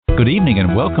Good evening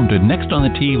and welcome to Next on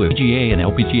the Tee with PGA and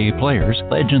LPGA players,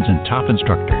 legends, and top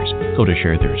instructors. Go to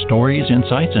share their stories,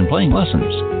 insights, and playing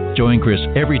lessons. Join Chris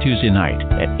every Tuesday night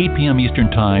at 8 p.m. Eastern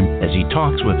Time as he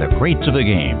talks with the greats of the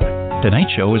game.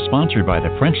 Tonight's show is sponsored by the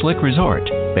French Lick Resort,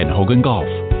 Ben Hogan Golf,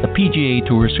 the PGA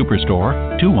Tour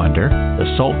Superstore, 2 Under,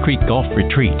 the Salt Creek Golf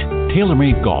Retreat,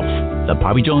 TaylorMade Golf, the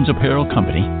Bobby Jones Apparel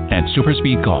Company, and Super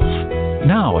Speed Golf.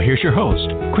 Now, here's your host,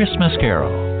 Chris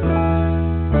Mascaro.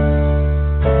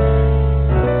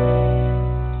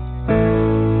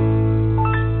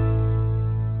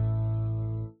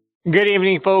 Good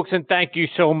evening, folks, and thank you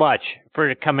so much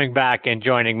for coming back and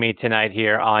joining me tonight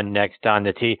here on Next on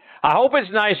the Tee. I hope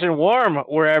it's nice and warm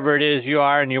wherever it is you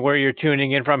are and where you're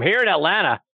tuning in from. Here in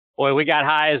Atlanta, boy, we got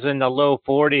highs in the low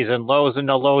 40s and lows in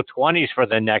the low 20s for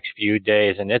the next few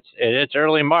days, and it's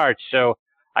early March, so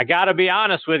I got to be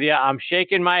honest with you. I'm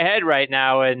shaking my head right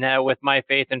now and with my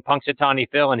faith in Punxsutawney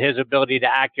Phil and his ability to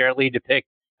accurately depict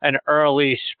an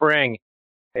early spring.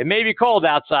 It may be cold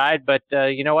outside, but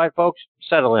you know what, folks?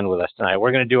 Settle in with us tonight.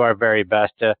 We're going to do our very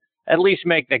best to at least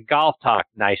make the golf talk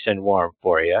nice and warm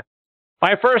for you.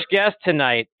 My first guest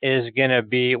tonight is going to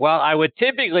be, well, I would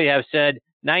typically have said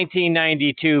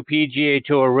 1992 PGA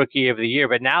Tour Rookie of the Year,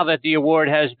 but now that the award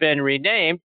has been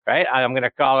renamed, right, I'm going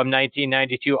to call him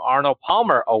 1992 Arnold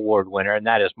Palmer Award winner, and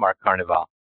that is Mark Carnevale.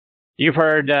 You've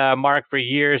heard Mark for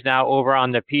years now over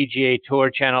on the PGA Tour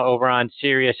channel over on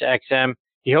Sirius XM.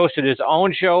 He hosted his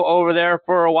own show over there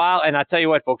for a while, and I'll tell you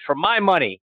what, folks, for my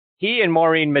money, he and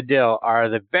Maureen Medill are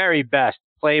the very best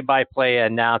play-by-play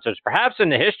announcers, perhaps in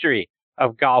the history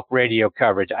of golf radio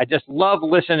coverage. I just love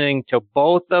listening to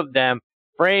both of them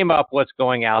frame up what's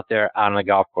going out there on the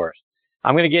golf course. Tonight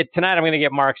I'm going to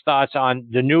get Mark's thoughts on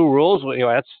the new rules. You know,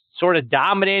 that's sort of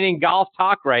dominating golf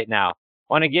talk right now. I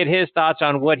want to get his thoughts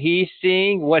on what he's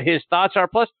seeing, what his thoughts are,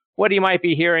 plus what he might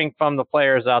be hearing from the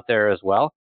players out there as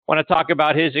well. I want to talk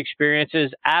about his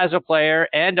experiences as a player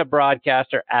and a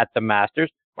broadcaster at the Masters.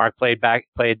 Mark played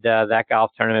that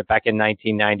golf tournament back in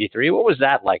 1993. What was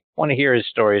that like? I want to hear his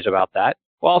stories about that.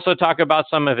 We'll also talk about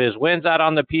some of his wins out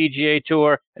on the PGA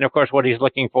Tour and, of course, what he's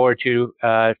looking forward to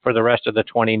for the rest of the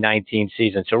 2019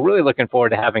 season. So really looking forward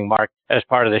to having Mark as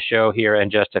part of the show here in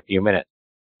just a few minutes.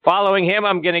 Following him,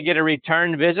 I'm going to get a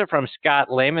return visit from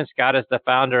Scott Lehman. Scott is the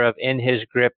founder of In His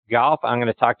Grip Golf. I'm going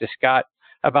to talk to Scott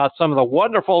about some of the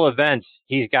wonderful events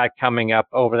he's got coming up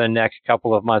over the next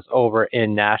couple of months over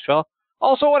in Nashville.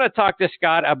 Also want to talk to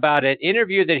Scott about an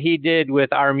interview that he did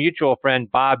with our mutual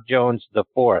friend, Bob Jones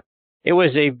IV. It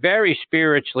was a very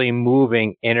spiritually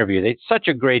moving interview. It's such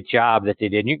a great job that they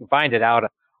did. You can find it out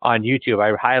on YouTube.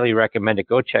 I highly recommend it.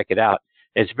 Go check it out.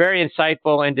 It's very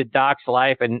insightful into Doc's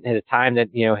life and the time that,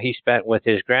 you know, he spent with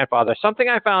his grandfather. Something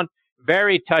I found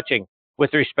very touching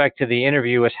with respect to the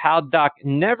interview is how Doc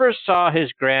never saw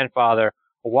his grandfather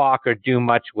walk or do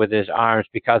much with his arms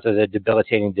because of the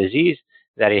debilitating disease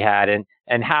that he had,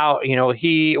 and how, you know,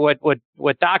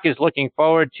 what Doc is looking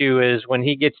forward to is when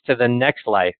he gets to the next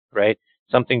life, right?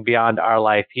 Something beyond our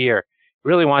life here.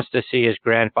 Really wants to see his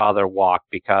grandfather walk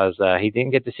because he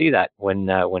didn't get to see that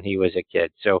when he was a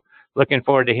kid. So looking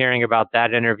forward to hearing about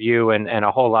that interview and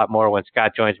a whole lot more when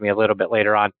Scott joins me a little bit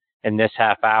later on in this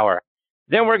half hour.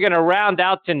 Then we're going to round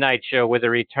out tonight's show with a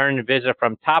return visit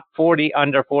from top 40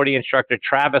 under 40 instructor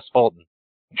Travis Fulton.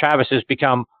 Travis has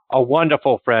become a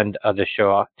wonderful friend of the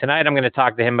show. Tonight I'm going to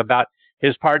talk to him about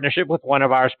his partnership with one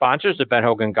of our sponsors, the Ben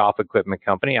Hogan Golf Equipment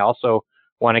Company. I also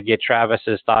want to get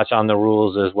Travis's thoughts on the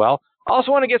rules as well.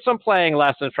 Also want to get some playing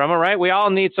lessons from him, right? We all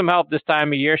need some help this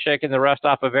time of year, shaking the rust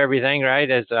off of everything, right?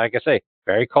 As like I say,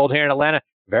 very cold here in Atlanta,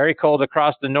 very cold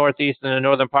across the Northeast and the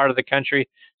northern part of the country.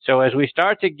 So as we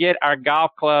start to get our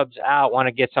golf clubs out, want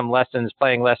to get some lessons,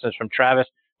 playing lessons from Travis.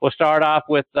 We'll start off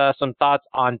with some thoughts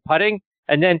on putting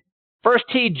and then first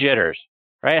tee jitters,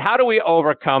 right? How do we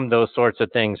overcome those sorts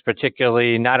of things,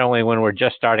 particularly not only when we're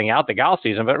just starting out the golf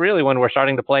season, but really when we're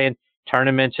starting to play in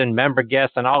tournaments and member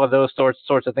guests and all of those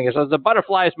sorts of things. So as the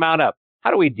butterflies mount up,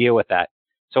 how do we deal with that?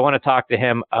 So I want to talk to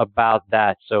him about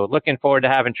that. So looking forward to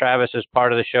having Travis as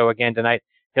part of the show again tonight.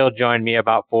 He'll join me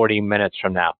about 40 minutes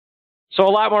from now. So a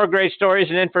lot more great stories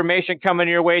and information coming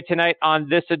your way tonight on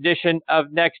this edition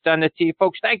of Next on the Tee.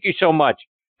 Folks, thank you so much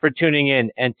for tuning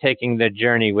in and taking the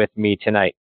journey with me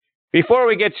tonight. Before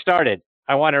we get started,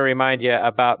 I want to remind you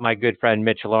about my good friend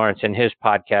Mitch Lawrence and his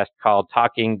podcast called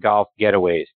Talking Golf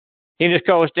Getaways. He and his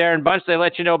co-host Darren Bunch, they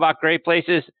let you know about great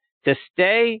places to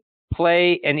stay,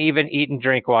 play, and even eat and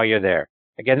drink while you're there.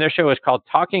 Again, their show is called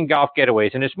Talking Golf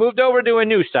Getaways, and it's moved over to a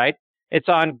new site. It's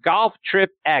on Golf Trip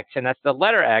X, and that's the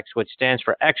letter X, which stands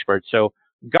for expert. So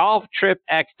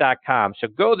golftripx.com. So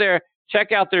go there,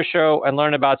 check out their show and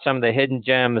learn about some of the hidden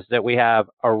gems that we have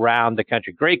around the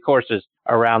country. Great courses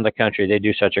around the country. They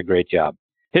do such a great job.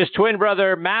 His twin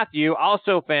brother, Matthew,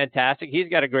 also fantastic. He's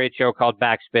got a great show called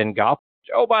Backspin Golf.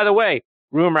 Oh, by the way,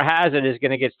 rumor has it is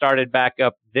going to get started back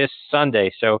up this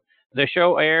Sunday. So the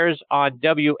show airs on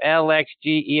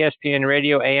WLXG ESPN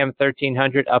Radio AM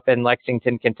 1300 up in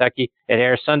Lexington, Kentucky. It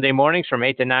airs Sunday mornings from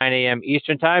 8 to 9 a.m.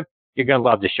 Eastern Time. You're going to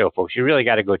love the show, folks. You really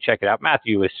got to go check it out.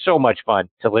 Matthew is so much fun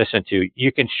to listen to.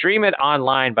 You can stream it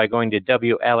online by going to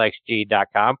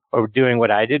WLXG.com or doing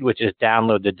what I did, which is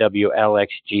download the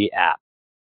WLXG app.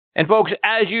 And folks,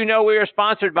 as you know, we are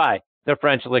sponsored by the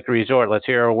French Lick Resort. Let's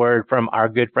hear a word from our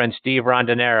good friend Steve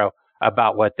Rondinero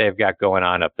about what they've got going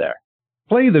on up there.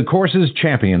 Play the courses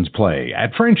champions play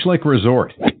at French Lick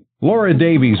Resort. Laura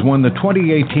Davies won the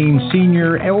 2018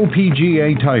 Senior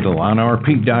LPGA title on our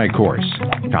Pete Dye course.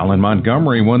 Colin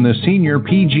Montgomery won the Senior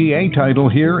PGA title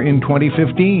here in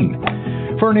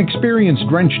 2015. For an experience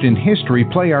drenched in history,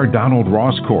 play our Donald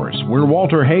Ross course, where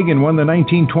Walter Hagen won the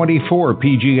 1924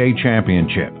 PGA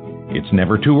Championship. It's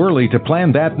never too early to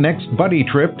plan that next buddy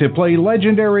trip to play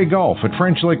legendary golf at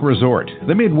French Lick Resort,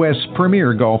 the Midwest's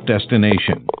premier golf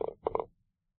destination.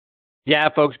 Yeah,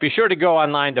 folks, be sure to go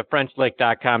online to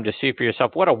FrenchLick.com to see for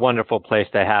yourself what a wonderful place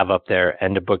they have up there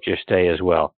and to book your stay as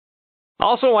well. I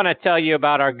also want to tell you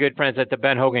about our good friends at the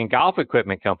Ben Hogan Golf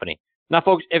Equipment Company. Now,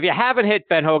 folks, if you haven't hit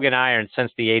Ben Hogan irons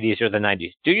since the 80s or the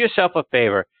 90s, do yourself a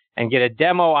favor and get a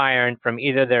demo iron from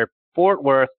either their Fort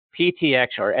Worth, PTX,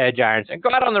 or Edge irons and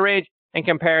go out on the range and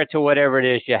compare it to whatever it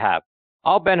is you have.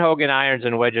 All Ben Hogan irons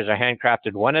and wedges are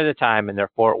handcrafted one at a time in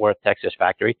their Fort Worth, Texas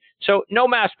factory. So no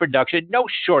mass production, no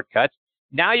shortcuts.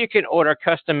 Now you can order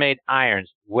custom-made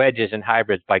irons, wedges, and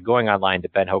hybrids by going online to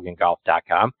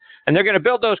benhogangolf.com. And they're going to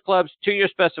build those clubs to your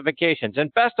specifications.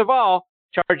 And best of all,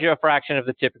 charge you a fraction of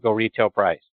the typical retail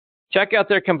price. Check out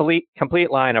their complete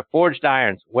line of forged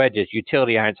irons, wedges,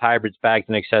 utility irons, hybrids, bags,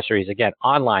 and accessories, again,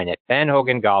 online at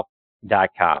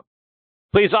benhogangolf.com.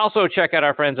 Please also check out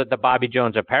our friends at the Bobby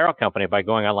Jones Apparel Company by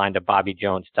going online to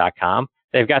bobbyjones.com.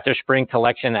 They've got their spring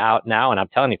collection out now, and I'm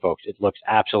telling you, folks, it looks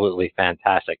absolutely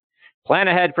fantastic. Plan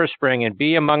ahead for spring and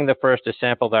be among the first to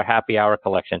sample their happy hour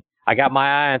collection. I got my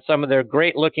eye on some of their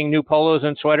great-looking new polos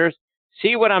and sweaters.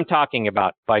 See what I'm talking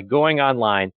about by going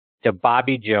online to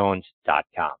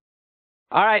bobbyjones.com.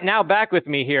 All right, now back with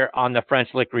me here on the French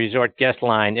Lick Resort guest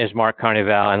line is Mark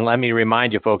Carnevale, and let me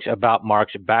remind you, folks, about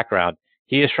Mark's background.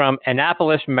 He is from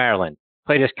Annapolis, Maryland,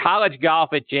 played his college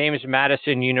golf at James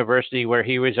Madison University, where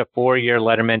he was a 4-year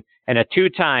letterman and a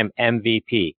 2-time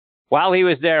MVP. While he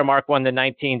was there, Mark won the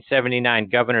 1979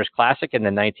 Governor's Classic and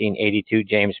the 1982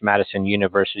 James Madison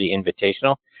University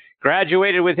Invitational,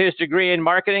 graduated with his degree in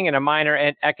marketing and a minor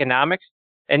in economics.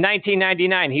 In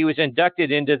 1999, he was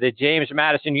inducted into the James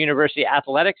Madison University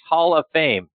Athletics Hall of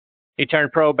Fame. He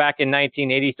turned pro back in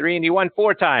 1983, and he won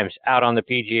 4 times out on the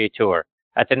PGA Tour.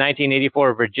 At the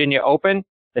 1984 Virginia Open,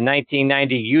 the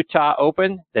 1990 Utah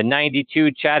Open, the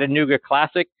 92 Chattanooga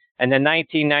Classic, and the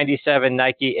 1997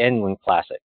 Nike Inland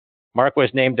Classic. Mark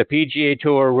was named the PGA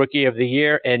Tour Rookie of the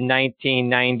Year in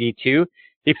 1992.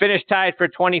 He finished tied for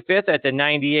 25th at the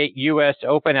 98 U.S.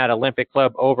 Open at Olympic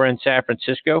Club over in San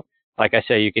Francisco. Like I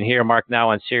say, you can hear Mark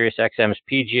now on Sirius XM's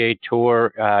PGA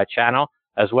Tour channel,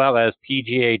 as well as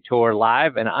PGA Tour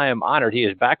Live, and I am honored he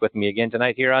is back with me again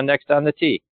tonight here on Next on the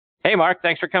Tee. Hey, Mark,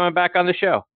 thanks for coming back on the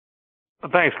show.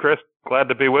 Well, thanks, Chris. Glad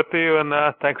to be with you, and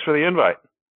thanks for the invite.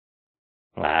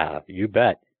 Wow, you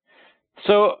bet.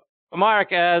 So,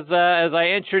 Mark, as I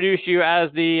introduce you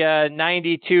as the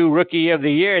 92 Rookie of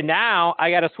the Year, now I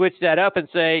got to switch that up and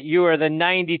say you are the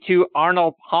 92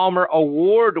 Arnold Palmer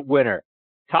Award winner.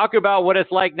 Talk about what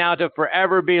it's like now to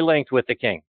forever be linked with the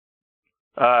King.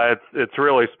 It's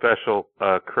really special,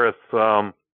 Chris.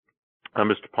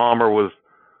 Mr. Palmer was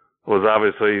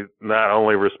obviously not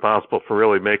only responsible for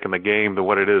really making the game to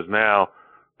what it is now,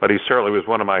 but he certainly was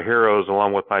one of my heroes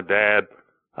along with my dad.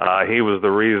 He was the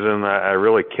reason I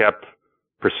really kept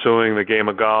pursuing the game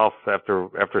of golf after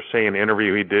seeing an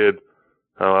interview he did,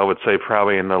 I would say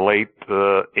probably in the late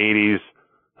 80s.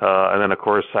 And then, of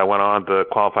course, I went on to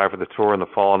qualify for the tour in the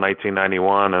fall of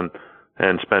 1991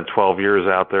 and spent 12 years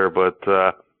out there. But,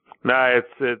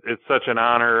 it's such an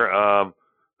honor.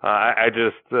 I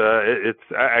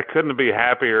couldn't be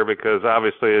happier because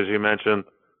obviously, as you mentioned,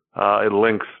 it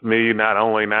links me not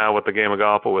only now with the game of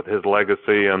golf, but with his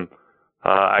legacy. And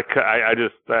as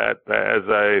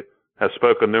I have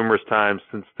spoken numerous times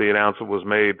since the announcement was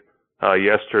made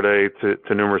yesterday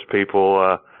to numerous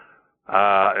people,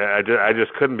 I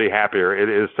just couldn't be happier. It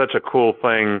is such a cool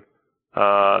thing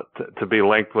to be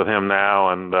linked with him now,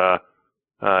 and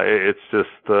it's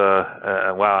just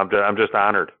wow. I'm just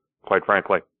honored, quite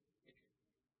frankly.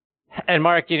 And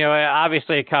Mark,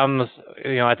 obviously it comes,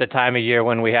 at the time of year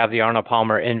when we have the Arnold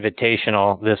Palmer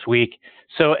Invitational this week.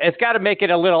 So it's got to make it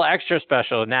a little extra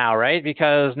special now, right?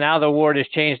 Because now the award has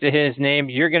changed to his name.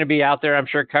 You're going to be out there, I'm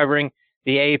sure, covering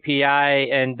the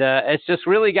API, and it's just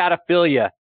really got to fill you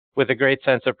with a great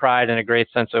sense of pride and a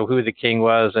great sense of who the King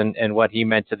was and what he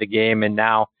meant to the game. And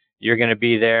now you're going to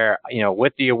be there,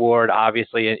 with the award,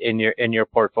 obviously in your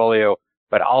portfolio,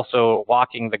 but also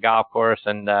walking the golf course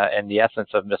and the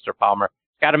essence of Mr. Palmer.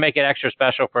 Got to make it extra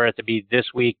special for it to be this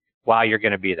week while you're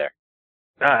going to be there.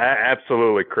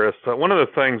 Absolutely, Chris. One of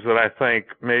the things that I think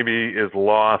maybe is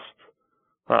lost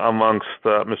amongst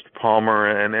Mr. Palmer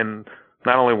and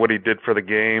not only what he did for the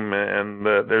game, and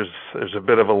there's a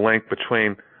bit of a link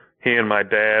between he and my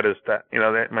dad, is that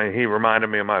he reminded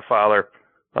me of my father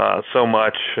so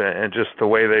much, and just the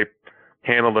way they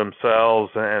handled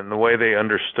themselves and the way they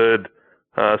understood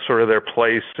sort of their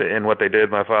place in what they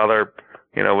did. My father,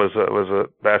 was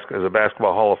a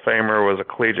basketball Hall of Famer, was a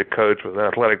collegiate coach, was an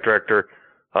athletic director.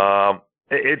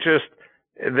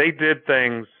 They did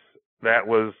things that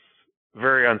was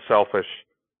very unselfish.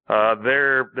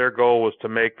 Their goal was to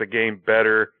make the game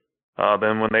better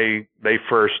than when they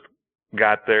first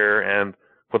got there, and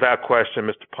without question,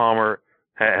 Mr. Palmer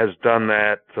has done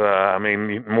that.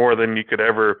 More than you could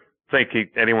ever think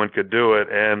anyone could do it,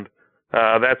 and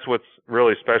that's what's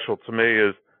really special to me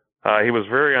is he was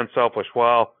very unselfish.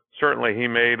 While certainly he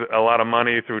made a lot of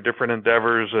money through different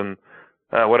endeavors and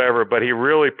whatever, but he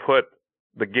really put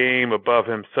the game above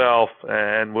himself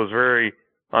and was very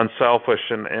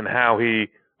unselfish in how he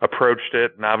approached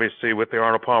it, and obviously with the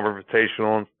Arnold Palmer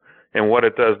Invitational and what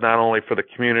it does not only for the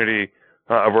community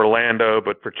of Orlando,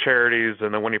 but for charities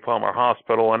and the Winnie Palmer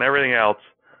Hospital and everything else.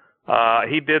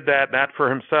 He did that not for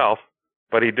himself,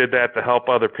 but he did that to help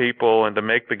other people and to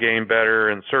make the game better,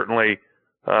 and certainly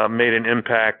made an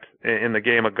impact in the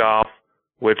game of golf,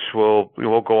 which will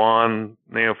go on,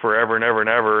 forever and ever and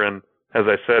ever. And as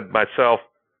I said, myself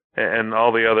and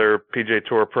all the other PGA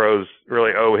Tour pros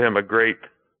really owe him a great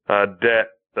debt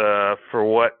for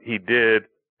what he did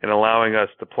in allowing us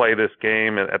to play this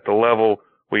game at the level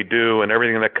we do and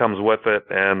everything that comes with it.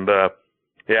 And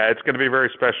it's going to be very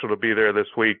special to be there this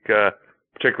week,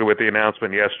 particularly with the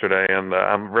announcement yesterday, and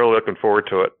I'm really looking forward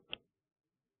to it.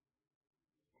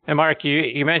 And Mark,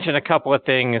 you mentioned a couple of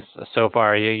things so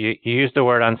far. You used the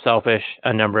word unselfish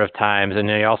a number of times, and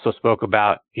you also spoke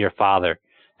about your father.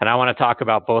 And I want to talk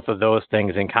about both of those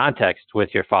things in context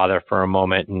with your father for a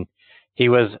moment. And he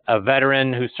was a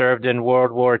veteran who served in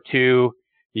World War II.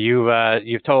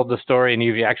 You've told the story, and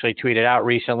you've actually tweeted out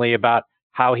recently about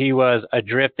how he was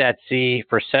adrift at sea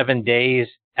for 7 days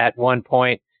at one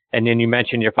point, and then you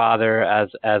mentioned your father as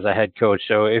a head coach.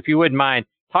 So if you wouldn't mind,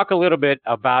 talk a little bit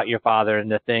about your father and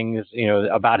the things,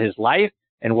 about his life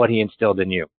and what he instilled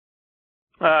in you.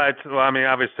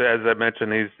 Obviously, as I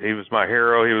mentioned, he was my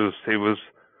hero. He was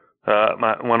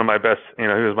one of my best. He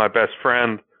was my best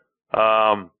friend.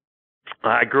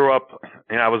 I grew up.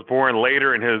 I was born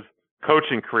later in his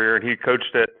coaching career, and he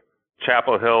coached at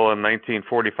Chapel Hill in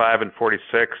 1945 and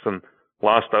 46, and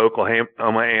lost to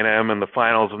Oklahoma A&M in the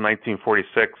finals of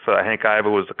 1946. Hank Iva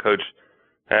was the coach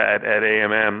at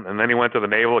A&M, and then he went to the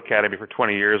Naval Academy for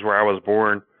 20 years, where I was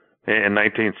born in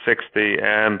 1960.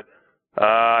 And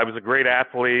I was a great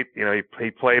athlete. He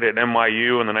played at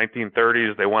NYU in the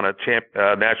 1930s. They won a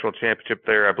national championship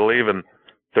there, I believe, in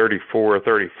 34 or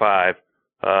 35.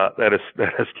 That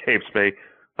escapes me.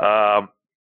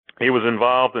 He was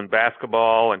involved in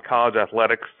basketball and college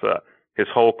athletics his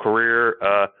whole career.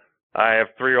 I have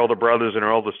 3 older brothers and an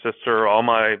older sister. All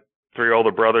my 3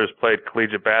 older brothers played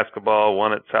collegiate basketball,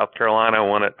 one at South Carolina,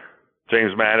 one at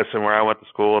James Madison, where I went to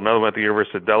school, another went to the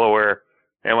University of Delaware.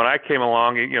 And when I came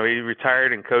along, he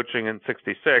retired in coaching in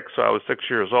 66, so I was 6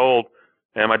 years old.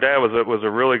 And my dad was a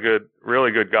really good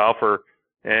golfer.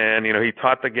 And, he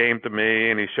taught the game to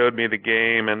me, and he showed me the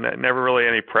game, and never really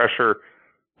any pressure,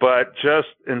 but just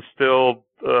instilled,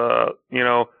 the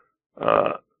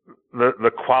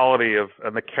quality of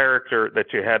and the character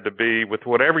that you had to be with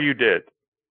whatever you did.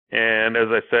 And as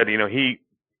I said, he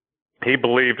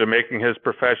believed in making his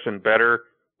profession better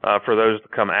for those to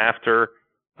come after.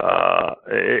 My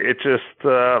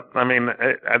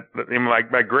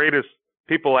greatest,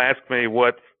 people ask me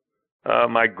what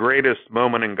my greatest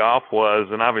moment in golf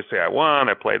was, and obviously I won.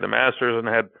 I played the Masters and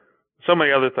had so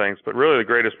many other things, but really the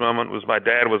greatest moment was my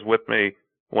dad was with me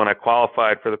when I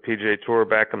qualified for the PGA Tour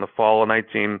back in the fall of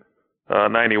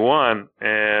 1991,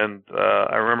 and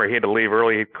I remember he had to leave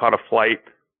early. He caught a flight,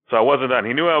 so I wasn't done.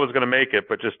 He knew I was going to make it,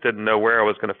 but just didn't know where I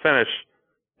was going to finish.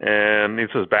 And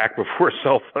this was back before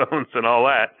cell phones and all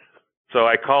that. So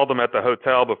I called him at the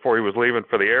hotel before he was leaving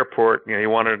for the airport. He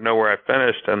wanted to know where I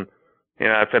finished, and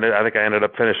I think I ended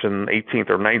up finishing 18th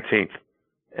or 19th,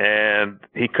 and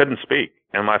he couldn't speak.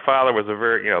 And my father was a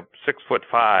very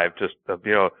 6'5", just a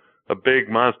big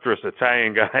monstrous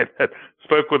Italian guy that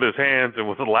spoke with his hands and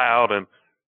was loud,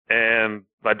 and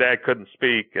my dad couldn't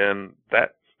speak, and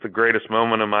that's the greatest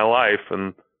moment in my life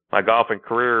and my golfing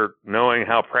career, knowing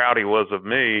how proud he was of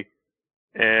me.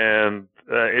 And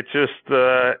it just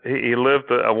he lived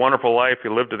a wonderful life. He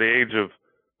lived to the age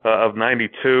of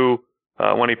 92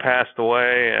 when he passed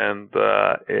away, and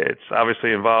it's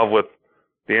obviously involved with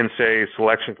the NCAA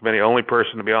selection committee, only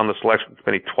person to be on the selection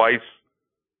committee twice.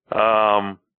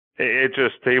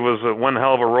 He was one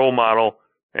hell of a role model,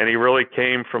 and he really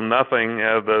came from nothing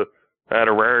out of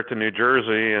Raritan, New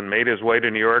Jersey, and made his way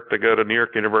to New York to go to New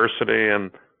York University.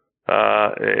 And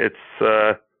I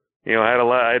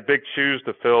had big shoes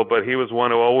to fill, but he was one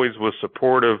who always was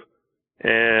supportive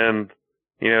and,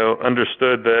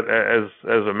 understood that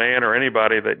as a man or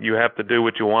anybody that you have to do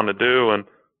what you want to do. And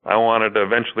I wanted to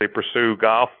eventually pursue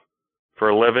golf for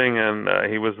a living, and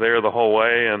he was there the whole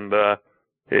way. And I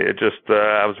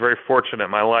was very fortunate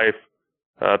in my life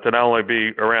to not only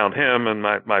be around him and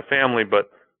my family, but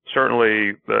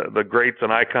certainly the greats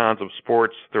and icons of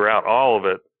sports throughout all of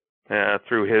it,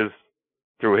 through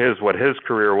what his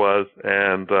career was.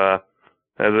 And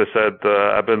as I said,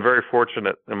 I've been very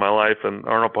fortunate in my life, and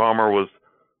Arnold Palmer was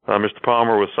Mr.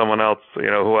 Palmer was someone else,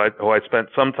 who I spent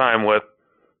some time with,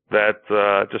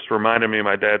 that just reminded me of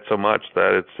my dad so much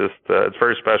that it's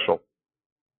very special.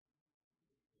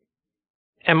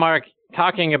 And Mark,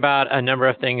 talking about a number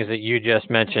of things that you just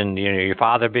mentioned, your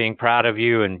father being proud of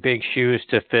you and big shoes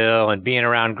to fill and being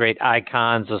around great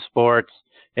icons of sports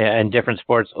and different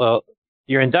sports. Well,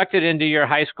 you're inducted into your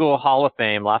high school Hall of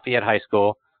Fame, Lafayette High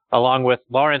School, along with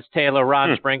Lawrence Taylor,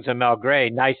 Ron Springs, and Mel Gray.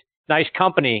 Nice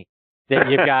company that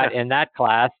you've got in that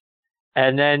class.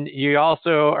 And then you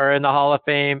also are in the Hall of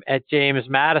Fame at James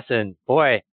Madison.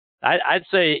 Boy, I'd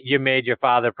say you made your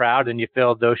father proud and you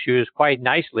filled those shoes quite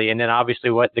nicely. And then obviously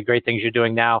what the great things you're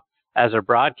doing now as a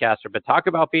broadcaster. But talk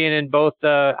about being in both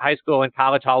the high school and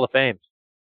college Hall of Fames.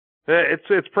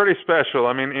 It's pretty special.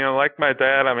 I mean, like my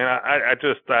dad, I mean,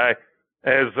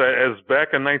 as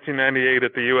back in 1998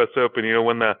 at the U.S. Open,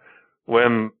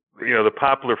 when the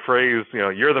popular phrase,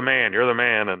 you're the man,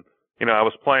 and I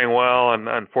was playing well, and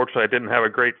unfortunately I didn't have a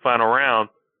great final round,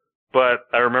 but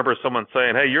I remember someone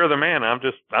saying, "Hey, you're the man." I'm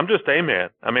just a man.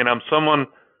 I mean, I'm someone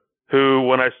who,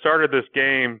 when I started this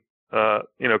game,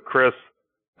 Chris,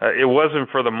 it wasn't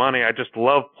for the money. I just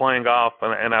loved playing golf,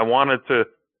 and I wanted to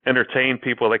entertain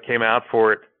people that came out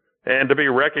for it. And to be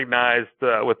recognized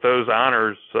with those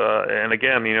honors, and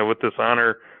again, with this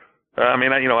honor,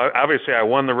 obviously I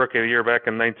won the Rookie of the Year back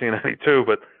in 1992,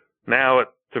 but now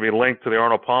to be linked to the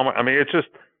Arnold Palmer, I mean, it's just,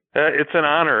 it's an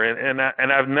honor,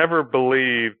 and I've never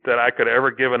believed that I could ever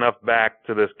give enough back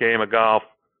to this game of golf,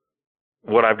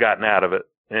 what I've gotten out of it,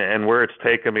 and where it's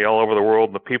taken me all over the world,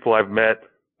 and the people I've met,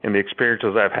 and the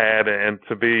experiences I've had, and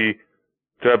to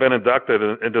have been inducted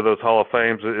into those Hall of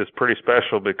Fames is pretty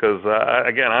special because,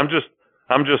 again,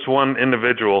 I'm just one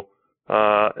individual,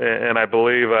 and I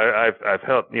believe I've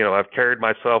helped, I've carried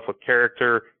myself with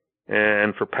character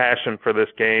and for passion for this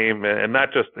game, and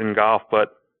not just in golf,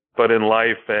 but in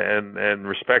life, and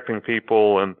respecting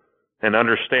people and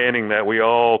understanding that we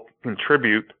all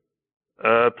contribute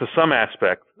to some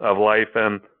aspect of life.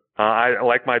 And I,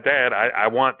 like my dad, I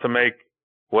want to make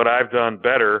what I've done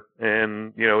better,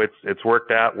 and it's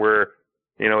worked out where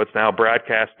it's now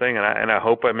broadcasting, and I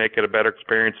hope I make it a better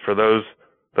experience for those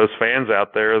fans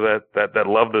out there that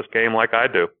love this game like I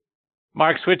do.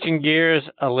 Mark, switching gears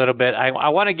a little bit, I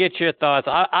want to get your thoughts.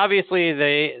 Obviously,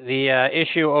 the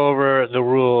issue over the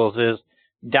rules is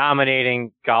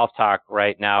dominating golf talk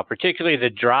right now, particularly the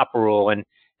drop rule, and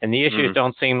the issues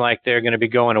don't seem like they're going to be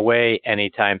going away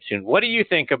anytime soon. What do you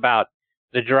think about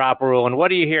the drop rule, and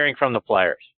what are you hearing from the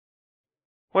players?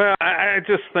 Well, I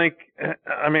just think,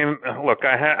 I mean, look,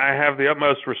 I have the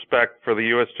utmost respect for the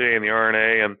USGA and the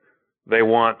R&A, and they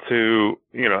want to,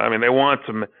 they've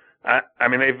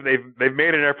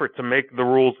made an effort to make the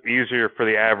rules easier for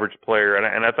the average player,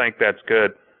 and I think that's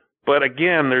good. But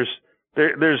again, there's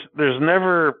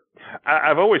never,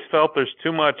 I've always felt there's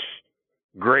too much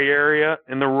gray area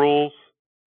in the rules.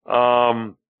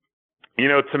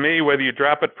 To me, whether you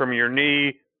drop it from your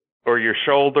knee or your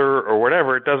shoulder or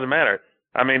whatever, it doesn't matter.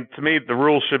 I mean, to me, the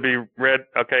rules should be read,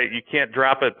 okay, you can't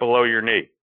drop it below your knee.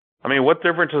 I mean, what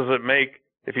difference does it make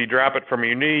if you drop it from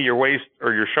your knee, your waist,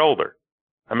 or your shoulder?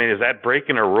 I mean, is that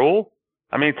breaking a rule?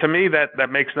 I mean, to me,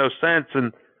 that makes no sense.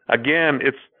 And again,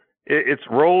 its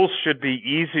roles should be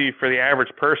easy for the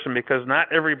average person because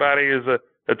not everybody is a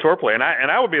tour player.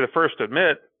 And I would be the first to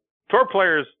admit, tour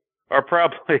players are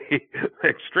probably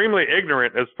extremely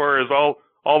ignorant as far as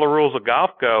all the rules of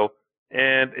golf go.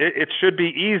 And it should be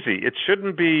easy. It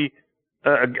shouldn't be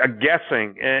a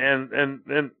guessing. And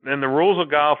the rules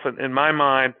of golf, in my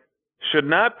mind, should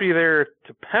not be there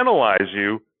to penalize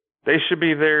you. They should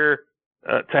be there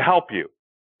to help you.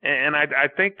 And I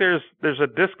think there's a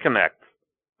disconnect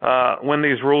when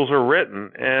these rules are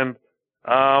written. And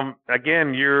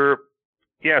again, there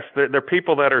are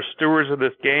people that are stewards of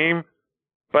this game,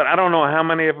 but I don't know how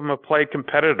many of them have played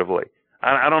competitively.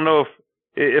 I don't know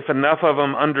if enough of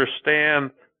them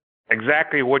understand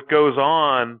exactly what goes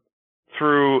on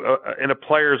through in a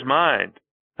player's mind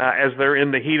as they're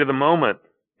in the heat of the moment.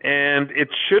 And it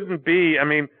shouldn't be. I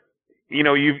mean,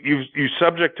 you're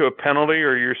subject to a penalty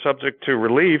or you're subject to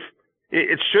relief.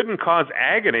 It shouldn't cause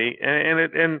agony, and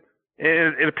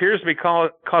it appears to be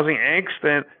causing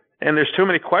angst, and there's too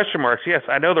many question marks. Yes,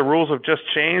 I know the rules have just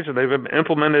changed and they've been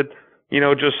implemented,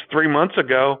 just 3 months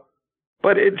ago,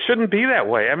 but it shouldn't be that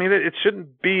way. I mean, it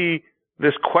shouldn't be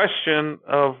this question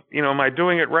of, am I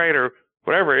doing it right or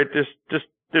whatever. It just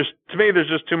to me, there's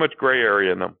just too much gray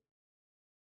area in them.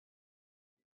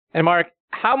 And Mark,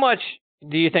 how much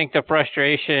do you think the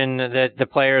frustration that the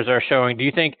players are showing, do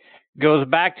you think goes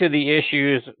back to the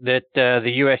issues that the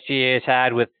USGA has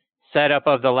had with setup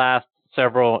of the last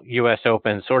several U.S.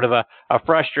 Opens, sort of a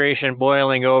frustration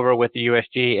boiling over with the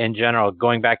USGA in general,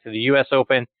 going back to the U.S.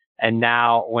 Open and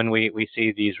now when we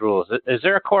see these rules? Is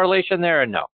there a correlation there or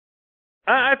no?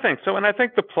 I think so, and I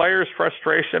think the players'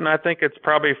 frustration, I think it's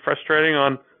probably frustrating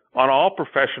on all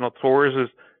professional tours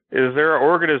is there are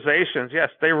organizations, yes,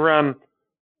 they run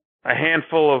a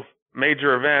handful of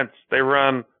major events. They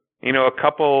run, a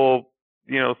couple,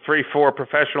 3-4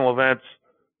 professional events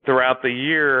throughout the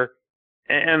year.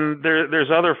 And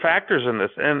there's other factors in this.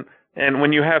 And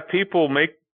when you have people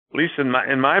make, at least in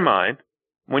my mind,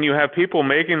 when you have people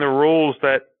making the rules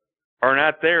that are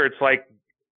not there, it's like,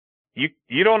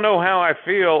 you don't know how I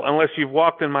feel unless you've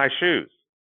walked in my shoes.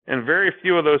 And very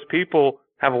few of those people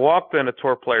have walked in a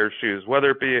tour player's shoes,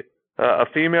 whether it be a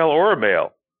female or a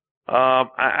male.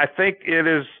 I think it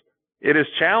is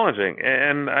challenging,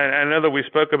 and I know that we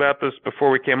spoke about this before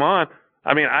we came on.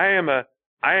 I mean, I am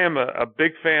a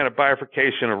big fan of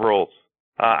bifurcation of rules.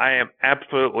 I am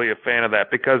absolutely a fan of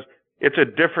that because it's a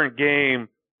different game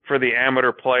for the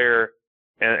amateur player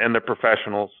and the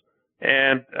professionals.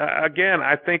 And again,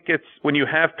 I think it's when you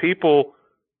have people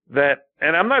that,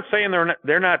 and I'm not saying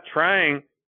they're not trying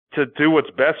to do what's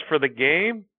best for the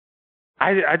game.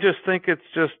 I just think it's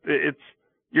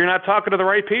you're not talking to the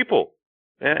right people.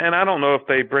 And I don't know if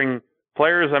they bring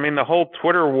players. I mean, the whole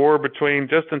Twitter war between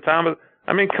Justin Thomas.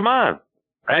 I mean, come on.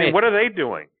 Right. I mean, what are they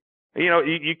doing?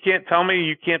 You can't tell me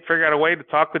you can't figure out a way to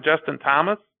talk to Justin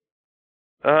Thomas,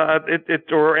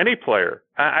 or any player.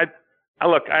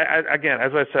 Look, again,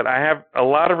 as I said, I have a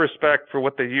lot of respect for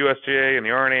what the USGA and the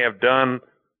R&A have done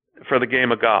for the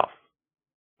game of golf.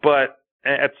 But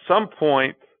at some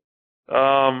point,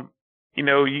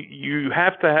 you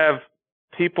have to have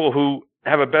people who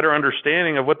have a better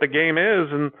understanding of what the game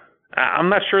is, and I'm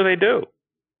not sure they do.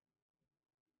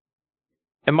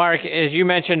 And Mark, as you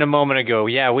mentioned a moment ago,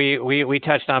 we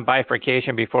touched on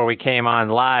bifurcation before we came on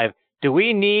live. Do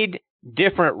we need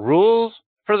different rules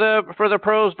for the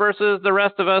pros versus the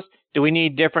rest of us? Do we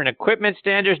need different equipment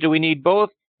standards? Do we need both?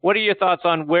 What are your thoughts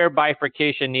on where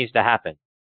bifurcation needs to happen?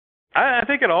 I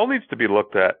think it all needs to be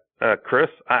looked at, Chris.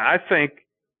 I think,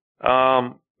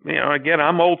 again,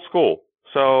 I'm old school.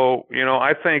 So,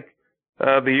 I think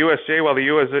the USGA, while the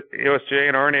USGA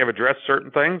and R&A have addressed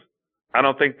certain things, I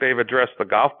don't think they've addressed the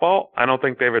golf ball. I don't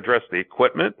think they've addressed the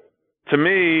equipment. To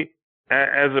me,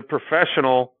 as a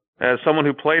professional, as someone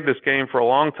who played this game for a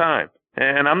long time,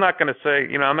 and I'm not going to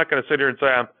say, I'm not going to sit here and say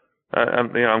I'm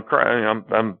saying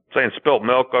crying spilt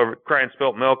milk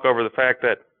over the fact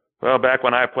that, well, back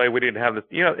when I played, we didn't have this.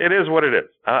 It is what it is.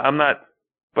 I'm not,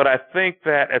 but I think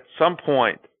that at some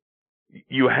point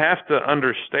you have to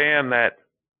understand that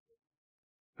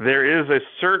there is a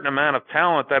certain amount of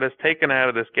talent that is taken out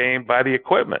of this game by the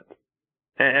equipment.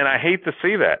 And I hate to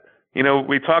see that.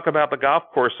 We talk about the golf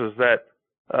courses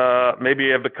that maybe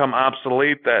have become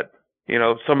obsolete, that,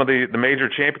 some of the major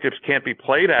championships can't be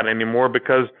played at anymore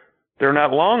because they're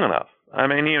not long enough. I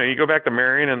mean, you go back to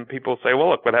Marion and people say, well,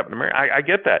 look what happened to Marion. I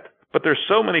get that. But there's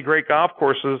so many great golf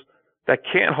courses that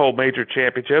can't hold major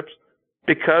championships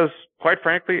because, quite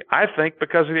frankly, I think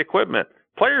because of the equipment.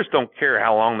 Players don't care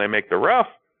how long they make the rough.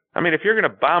 I mean, if you're going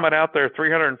to bomb it out there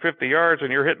 350 yards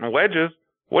and you're hitting wedges,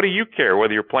 what do you care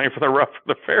whether you're playing for the rough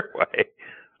or the fairway?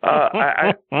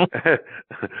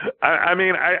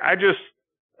 I just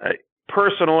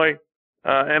personally,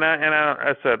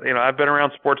 I said, I've been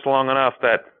around sports long enough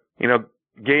that,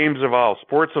 games evolve,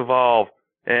 sports evolve,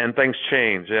 and things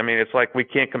change. I mean, it's like we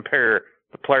can't compare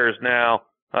the players now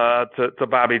to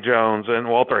Bobby Jones and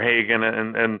Walter Hagen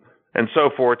and so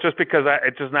forth, just because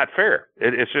it's just not fair.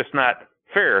 It's just not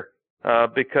fair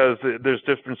because there's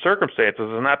different circumstances.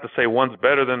 It's not to say one's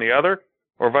better than the other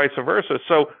or vice versa.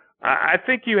 So I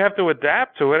think you have to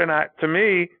adapt to it. And to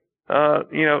me,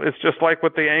 it's just like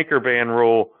with the anchor ban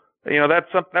rule. That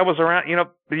was around.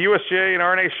 The USGA and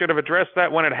RNA should have addressed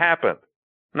that when it happened,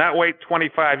 not wait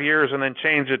 25 years and then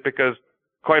change it, because,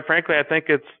 quite frankly, I think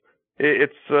it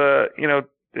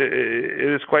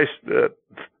is quite.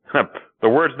 The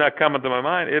word's not coming to my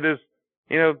mind. It is,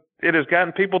 it has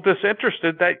gotten people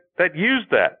disinterested that use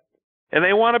that, and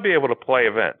they want to be able to play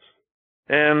events.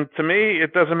 And to me,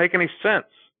 it doesn't make any sense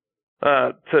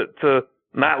to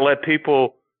not let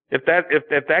people. If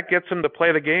that gets them to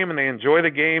play the game and they enjoy the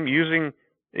game using,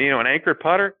 an anchored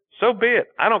putter, so be it.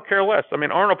 I don't care less. I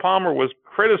mean, Arnold Palmer was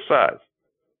criticized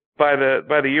by the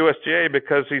USGA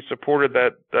because he supported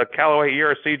that Callaway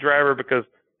ERC driver because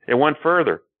it went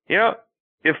further.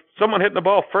 If someone hitting the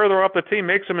ball further off the tee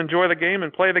makes them enjoy the game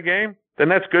and play the game, then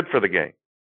that's good for the game.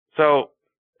 So,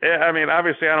 I mean,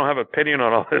 obviously I don't have an opinion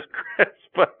on all this, Chris,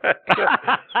 but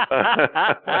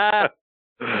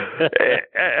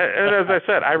and as I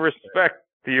said, I respect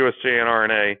the USGA and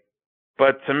RNA,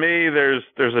 but to me, there's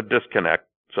a disconnect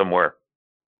somewhere.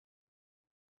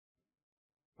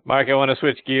 Mark, I want to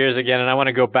switch gears again, and I want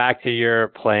to go back to your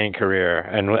playing career.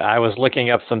 And I was looking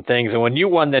up some things, and when you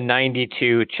won the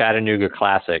 92 Chattanooga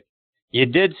Classic, you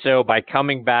did so by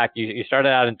coming back. You started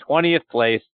out in 20th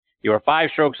place. You were 5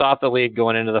 strokes off the lead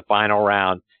going into the final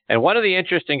round. And one of the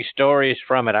interesting stories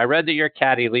from it, I read that your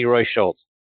caddy, Leroy Schultz,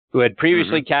 who had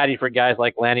previously caddied for guys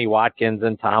like Lanny Watkins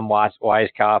and Tom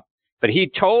Weiskopf, but he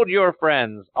told your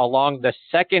friends along the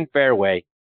second fairway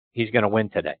he's going to win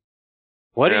today.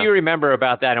 What do you remember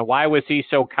about that, and why was he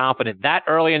so confident that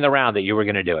early in the round that you were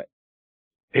going to do it?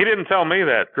 He didn't tell me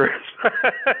that, Chris.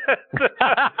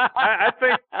 I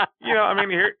think,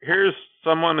 here's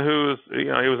someone who's, he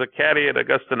was a caddy at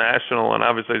Augusta National, and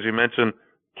obviously, as you mentioned,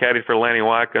 caddied for Lanny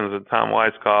Watkins and Tom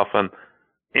Weiskopf, and,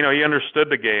 he understood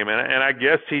the game, and I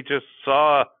guess he just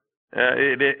saw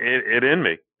it in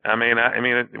me.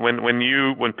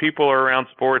 When people are around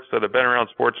sports that have been around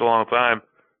sports a long time,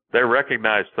 they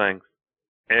recognize things.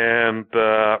 And,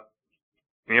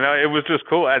 it was just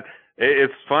cool.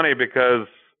 It's funny because,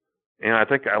 I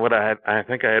think I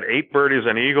had 8 birdies,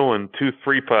 an eagle, and 2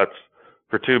 3-putts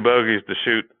for 2 bogeys to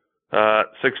shoot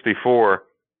 64.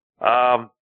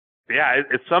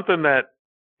 It's something that,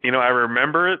 I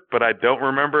remember it, but I don't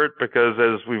remember it because,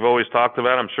 as we've always talked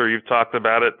about, I'm sure you've talked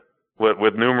about it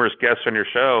with numerous guests on your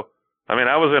show.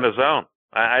 I was in a zone.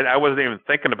 I wasn't even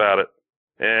thinking about it.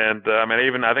 And,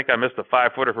 I think I missed a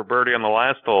 5-footer for birdie on the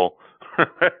last hole,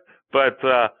 but,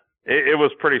 it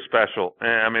was pretty special.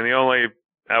 And,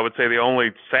 I would say the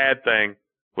only sad thing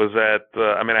was that,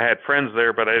 I had friends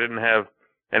there, but I didn't have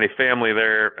any family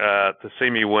there, to see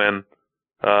me win.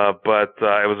 But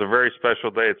it was a very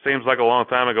special day. It seems like a long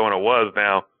time ago, and it was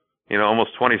now,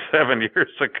 almost 27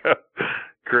 years ago,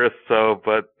 Chris. So,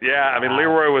 but yeah,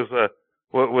 Leroy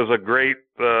was a great,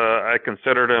 I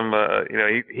considered him,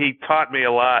 he taught me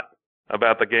a lot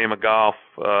about the game of golf,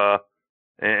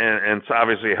 and so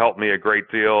obviously helped me a great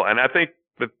deal. And I think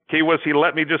the key was he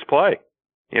let me just play,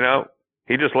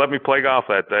 he just let me play golf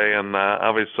that day. And,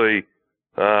 obviously,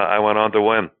 I went on to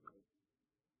win.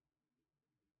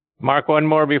 Mark, one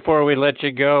more before we let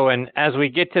you go. And as we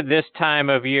get to this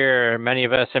time of year, many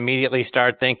of us immediately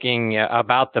start thinking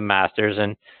about the Masters.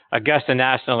 And Augusta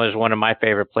National is one of my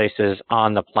favorite places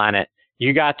on the planet.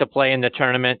 You got to play in the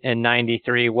tournament in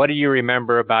 '93. What do you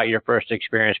remember about your first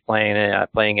experience playing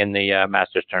in the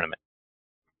Masters tournament?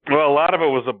 Well, a lot of it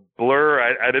was a blur.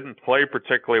 I didn't play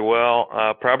particularly well.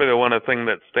 Probably the one thing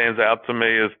that stands out to me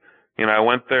is, I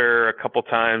went there a couple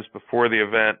times before the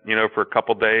event, for a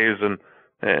couple days and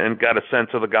got a sense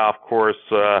of the golf course.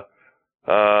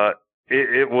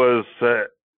 It was the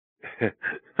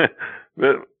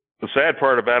sad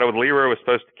part about it. Leroy was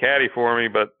supposed to caddy for me,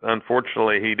 but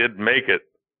unfortunately he didn't make it.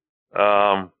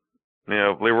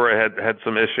 Leroy had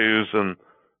some issues and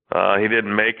he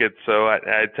didn't make it. So I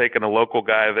had taken a local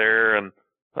guy there and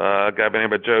a guy by the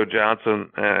name of Joe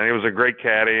Johnson, and he was a great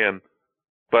caddy.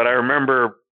 But I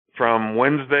remember from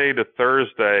Wednesday to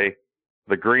Thursday,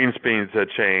 the green speeds had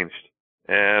changed.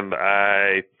 And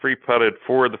I 3-putted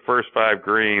 4 of the first 5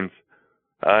 greens,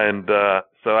 and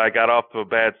so I got off to a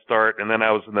bad start. And then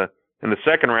I was in the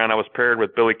second round, I was paired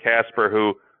with Billy Casper,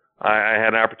 who I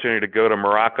had an opportunity to go to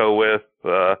Morocco with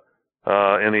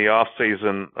in the off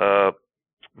season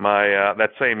that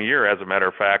same year, as a matter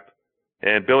of fact.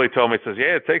 And Billy told me, he says,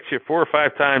 yeah, it takes you 4 or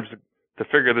 5 times to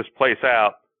figure this place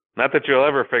out. Not that you'll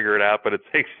ever figure it out, but it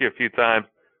takes you a few times.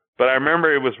 But I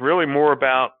remember it was really more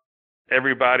about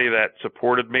everybody that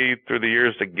supported me through the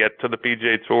years to get to the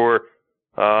PGA Tour.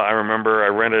 I remember I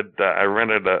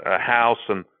rented a house,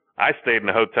 and I stayed in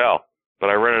a hotel,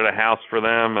 but I rented a house for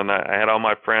them, and I had all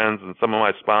my friends and some of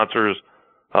my sponsors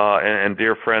and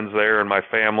dear friends there, and my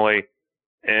family.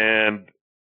 And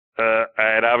I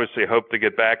had obviously hoped to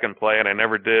get back and play, and I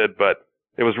never did, but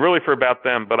it was really for about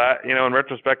them. But in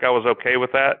retrospect, I was okay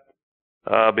with that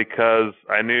because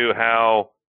I knew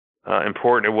how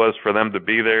important it was for them to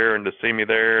be there and to see me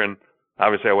there. And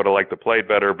obviously I would have liked to play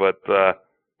better, but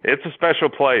it's a special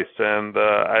place. And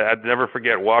I'd never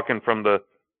forget walking from the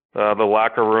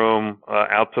locker room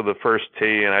out to the first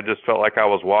tee, and I just felt like I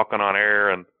was walking on air,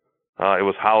 and it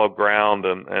was hollow ground,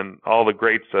 and all the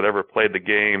greats that ever played the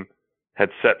game had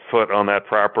set foot on that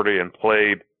property and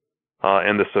played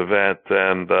in this event,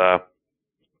 and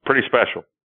pretty special.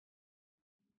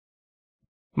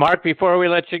 Mark, before we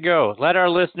let you go, let our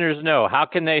listeners know, how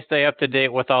can they stay up to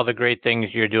date with all the great things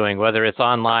you're doing, whether it's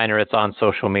online or it's on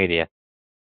social media?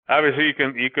 Obviously,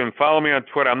 you can follow me on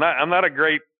Twitter. I'm not a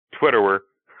great Twitterer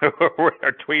or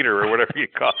tweeter or whatever you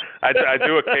call it. I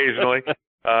do occasionally.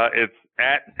 It's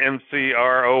at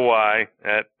MCROY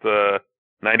at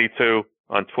 92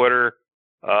 on Twitter.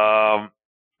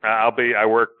 I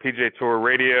work PGA Tour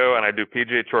Radio, and I do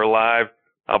PGA Tour Live.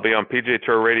 I'll be on PGA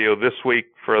Tour Radio this week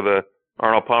for the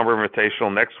Arnold Palmer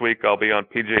Invitational. Next week, I'll be on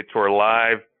PGA Tour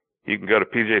Live. You can go to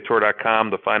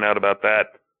PGAtour.com to find out about that.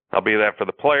 I'll be there for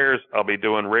the players. I'll be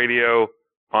doing radio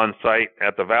on site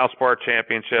at the Valspar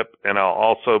Championship, and I'll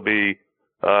also be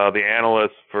the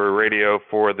analyst for radio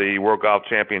for the World Golf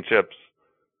Championships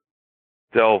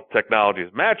Dell Technologies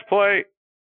match play.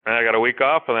 And I got a week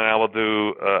off, and then I will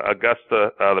do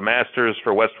Augusta, the Masters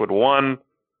for Westwood 1.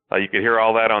 You can hear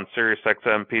all that on Sirius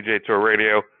XM PGA Tour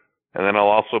Radio. And then I'll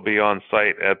also be on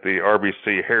site at the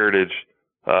RBC Heritage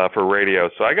for radio.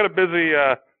 So I got a busy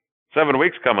 7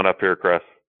 weeks coming up here, Chris.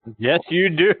 Yes, you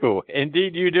do.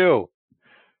 Indeed, you do.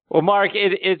 Well, Mark,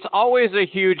 it's always a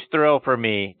huge thrill for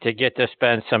me to get to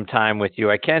spend some time with you.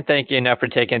 I can't thank you enough for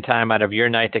taking time out of your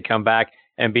night to come back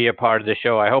and be a part of the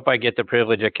show. I hope I get the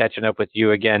privilege of catching up with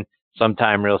you again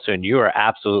sometime real soon. You are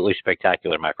absolutely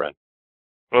spectacular, my friend.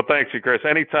 Well, thanks you, Chris.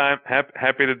 Anytime.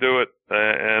 Happy to do it.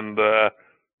 And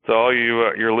to all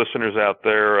your listeners out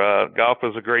there, golf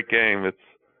is a great game.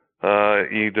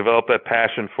 It's you develop that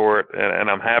passion for it,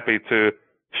 and I'm happy to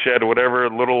shed whatever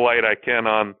little light I can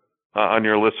on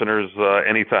your listeners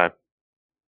anytime.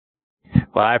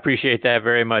 Well, I appreciate that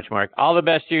very much, Mark. All the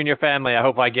best to you and your family. I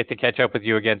hope I get to catch up with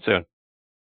you again soon.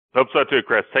 Hope so too,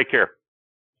 Chris. Take care.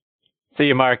 See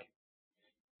you, Mark.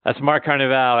 That's Mark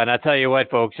Carnevale, and I tell you what,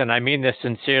 folks, and I mean this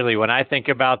sincerely, when I think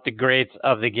about the greats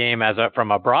of the game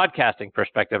from a broadcasting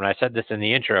perspective, and I said this in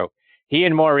the intro, he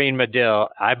and Maureen Medill,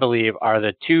 I believe, are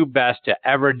the two best to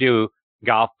ever do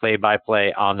golf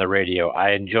play-by-play on the radio.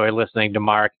 I enjoy listening to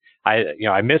Mark.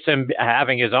 I miss him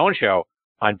having his own show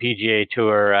on PGA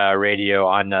Tour Radio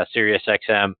on Sirius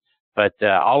XM, but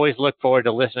always look forward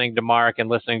to listening to Mark and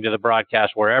listening to the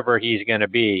broadcast wherever he's going to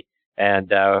be.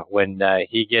 And when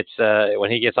he gets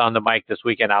on the mic this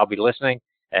weekend, I'll be listening.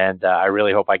 And I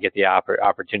really hope I get the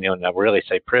opportunity, and I really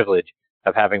say privilege,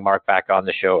 of having Mark back on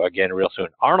the show again real soon.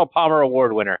 Arnold Palmer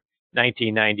Award winner,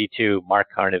 1992, Mark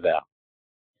Carnevale.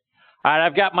 All right,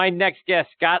 I've got my next guest,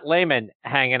 Scott Lehman,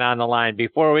 hanging on the line.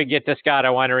 Before we get to Scott,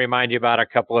 I want to remind you about a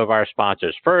couple of our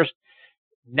sponsors. First,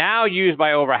 now used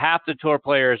by over half the tour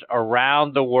players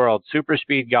around the world, Super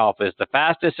Speed Golf is the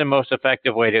fastest and most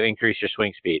effective way to increase your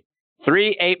swing speed.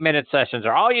 3 8-minute sessions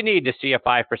are all you need to see a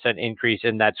 5% increase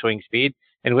in that swing speed.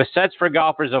 And with sets for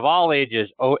golfers of all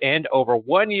ages and over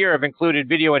 1 year of included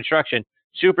video instruction,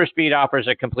 Super Speed offers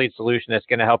a complete solution that's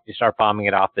going to help you start bombing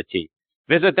it off the tee.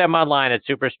 Visit them online at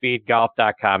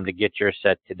superspeedgolf.com to get your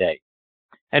set today.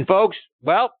 And folks,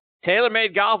 well,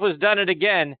 TaylorMade Golf has done it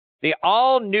again. The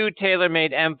all-new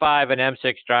TaylorMade M5 and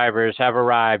M6 drivers have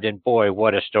arrived, and boy,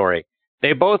 what a story.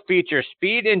 They both feature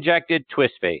speed-injected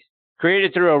twist face,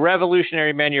 created through a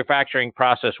revolutionary manufacturing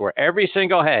process where every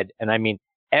single head, and I mean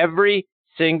every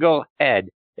single head,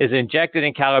 is injected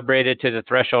and calibrated to the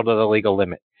threshold of the legal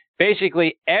limit.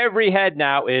 Basically, every head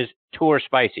now is Tour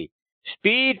Spicy.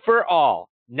 Speed for all,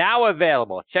 now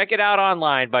available. Check it out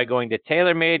online by going to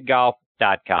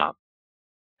TaylorMadeGolf.com.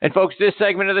 And folks, this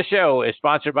segment of the show is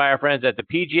sponsored by our friends at the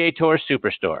PGA Tour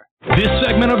Superstore. This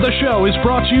segment of the show is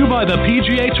brought to you by the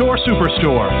PGA Tour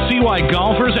Superstore. See why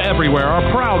golfers everywhere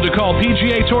are proud to call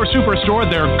PGA Tour Superstore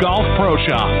their golf pro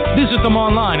shop. Visit them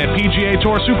online at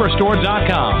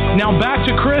PGATourSuperstore.com. Now back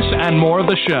to Chris and more of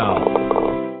the show.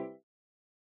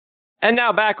 And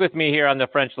now back with me here on the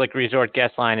French Lick Resort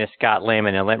guest line is Scott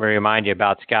Lehman. And let me remind you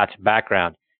about Scott's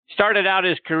background. Started out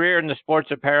his career in the sports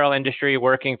apparel industry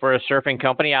working for a surfing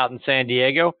company out in San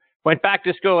Diego. Went back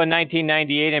to school in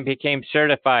 1998 and became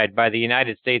certified by the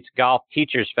United States Golf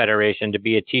Teachers Federation to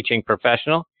be a teaching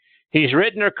professional. He's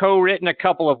written or co-written a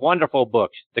couple of wonderful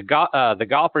books, The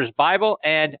Golfer's Bible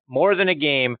and More Than a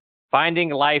Game, Finding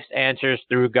Life's Answers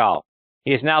Through Golf.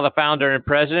 He is now the founder and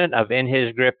president of In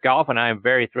His Grip Golf, and I am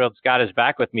very thrilled Scott is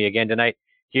back with me again tonight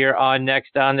here on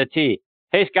Next on the Tee.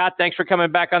 Hey, Scott, thanks for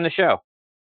coming back on the show.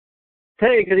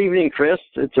 Hey, good evening, Chris.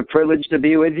 It's a privilege to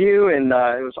be with you, and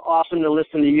it was awesome to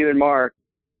listen to you and Mark,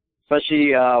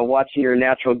 especially watching your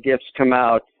natural gifts come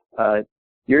out.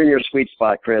 You're in your sweet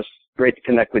spot, Chris. Great to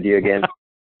connect with you again.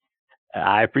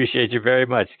 I appreciate you very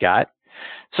much, Scott.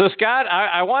 So, Scott,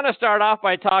 I want to start off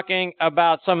by talking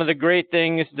about some of the great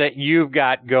things that you've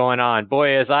got going on.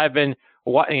 Boy, as I've been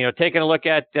taking a look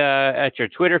at your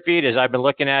Twitter feed, as I've been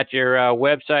looking at your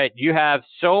website, you have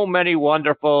so many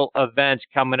wonderful events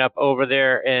coming up over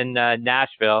there in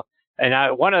Nashville.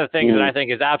 And one of the things that I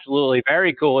think is absolutely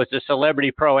very cool is the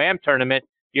Celebrity Pro-Am tournament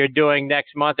you're doing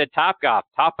next month at Topgolf.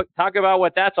 Talk about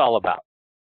what that's all about.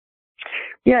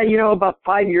 Yeah, about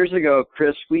 5 years ago,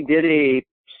 Chris, we did a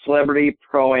Celebrity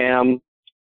Pro-Am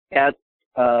at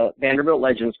Vanderbilt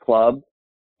Legends Club.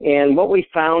 And what we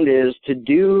found is to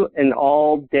do an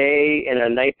all day and a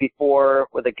night before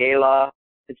with a gala,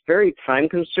 it's very time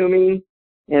consuming,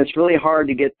 and it's really hard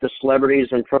to get the celebrities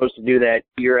and pros to do that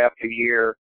year after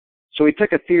year. So we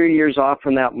took a few years off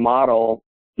from that model,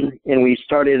 and we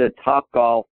started a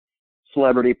Topgolf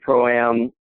Celebrity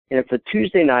Pro-Am, and it's a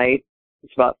Tuesday night.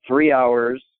 It's about 3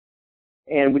 hours,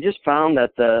 and we just found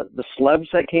that the celebs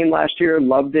that came last year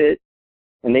loved it,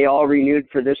 and they all renewed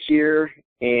for this year.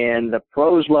 And the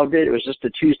pros loved it. It was just a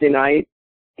Tuesday night.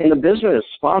 And the business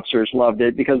sponsors loved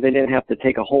it because they didn't have to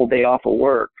take a whole day off of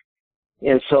work.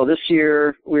 And so this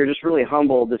year, we were just really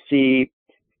humbled to see,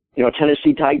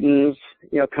 Tennessee Titans,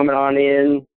 coming on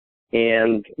in,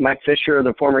 and Mike Fisher,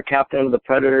 the former captain of the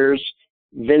Predators,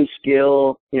 Vince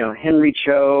Gill, Henry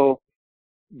Cho,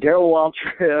 Darrell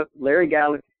Waltrip, Larry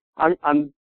Gallagher.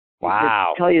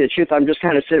 Wow. To tell you the truth, I'm just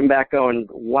kind of sitting back going,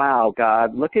 wow,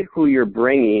 God, look at who you're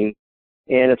bringing.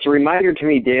 And it's a reminder to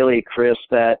me daily, Chris,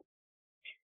 that,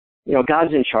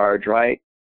 God's in charge, right?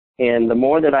 And the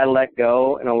more that I let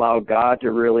go and allow God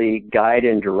to really guide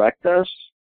and direct us,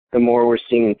 the more we're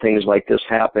seeing things like this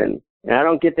happen. And I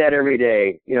don't get that every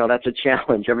day. That's a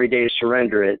challenge. Every day to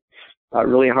surrender it.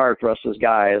 Really hard for us as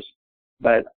guys.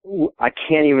 But I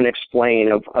can't even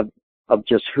explain of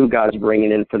just who God's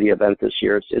bringing in for the event this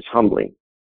year. It's humbling.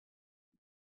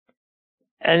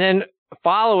 And then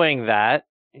following that,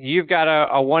 you've got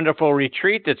a wonderful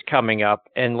retreat that's coming up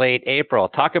in late April.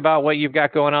 Talk about what you've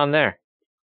got going on there.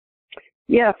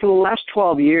 Yeah, for the last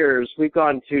 12 years, we've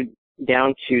gone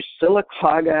down to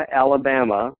Sylacauga,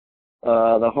 Alabama,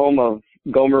 the home of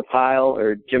Gomer Pyle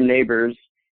or Jim Neighbors,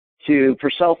 to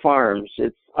Purcell Farms.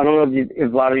 I don't know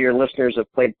if a lot of your listeners have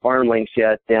played Farm Links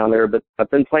yet down there, but I've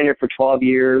been playing it for 12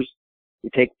 years. We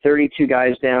take 32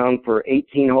 guys down for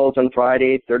 18 holes on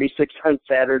Friday, 36 on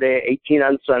Saturday, 18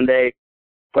 on Sunday.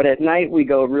 But at night, we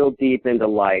go real deep into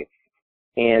life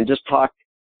and just talk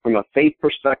from a faith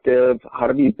perspective, how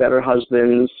to be better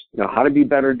husbands, how to be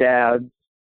better dads,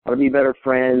 how to be better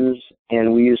friends.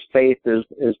 And we use faith as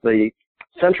the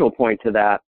central point to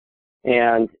that.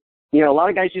 And, a lot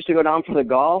of guys used to go down for the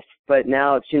golf, but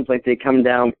now it seems like they come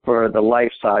down for the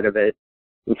life side of it.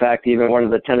 In fact, even one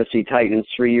of the Tennessee Titans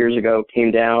 3 years ago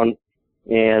came down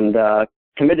and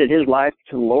committed his life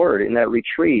to the Lord in that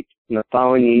retreat. And the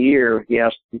following year, he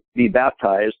asked to be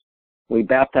baptized. We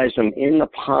baptized him in the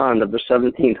pond of the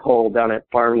 17th hole down at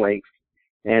Farm Lakes.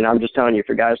 And I'm just telling you,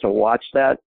 for guys to watch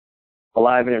that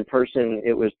live and in person,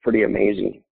 it was pretty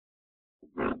amazing.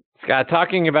 Scott,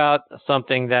 talking about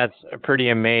something that's pretty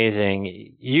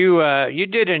amazing, you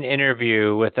did an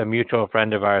interview with a mutual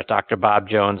friend of ours, Dr. Bob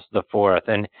Jones IV,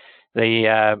 and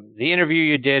the interview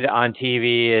you did on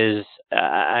TV is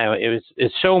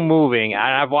it's so moving.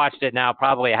 I've watched it now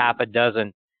probably half a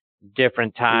dozen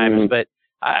different times, but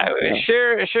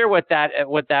share what that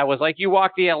was like. You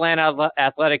walked the Atlanta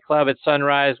Athletic Club at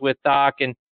sunrise with Doc,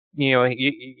 and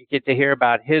you get to hear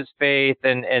about his faith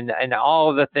and all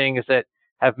of the things that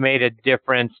have made a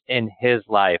difference in his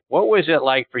life. What was it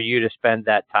like for you to spend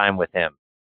that time with him?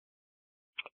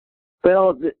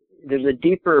 Well, there's a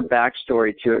deeper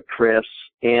backstory to it, Chris,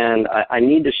 and I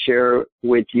need to share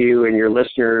with you and your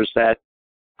listeners that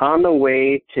on the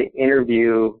way to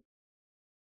interview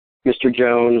Mr.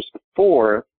 Jones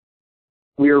IV,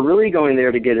 we were really going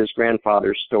there to get his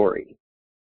grandfather's story.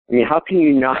 I mean, how can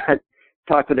you not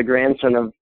talk to the grandson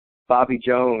of Bobby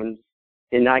Jones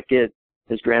and not get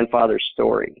his grandfather's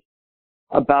story?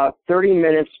 About 30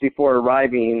 minutes before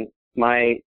arriving,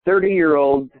 my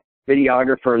 30-year-old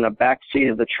videographer in the back seat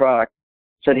of the truck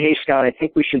said, "Hey, Scott, I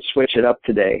think we should switch it up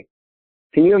today."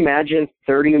 Can you imagine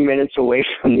 30 minutes away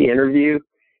from the interview,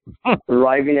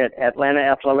 arriving at Atlanta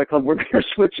Athletic Club? We're going to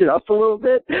switch it up a little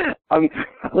bit. I'm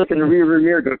looking in the rearview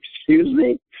mirror, go, "Excuse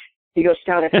me?" He goes,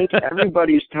 "Scott, I think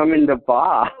everybody's coming to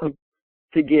Bob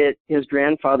to get his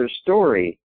grandfather's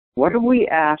story. What if we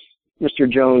ask Mr.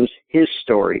 Jones his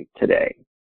story today?"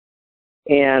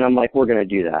 And I'm like, "We're going to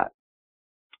do that."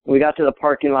 We got to the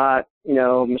parking lot.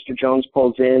 Mr. Jones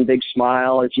pulls in, big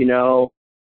smile, as you know,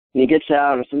 and he gets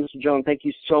out and says, "Mr. Jones, thank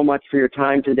you so much for your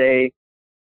time today.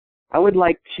 I would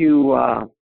like to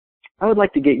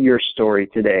get your story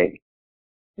today."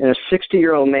 And a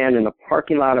 60-year-old man in the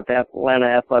parking lot of Atlanta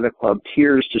Athletic Club,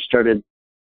 tears just started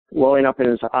welling up in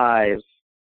his eyes.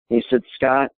 And he said,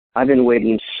 "Scott, I've been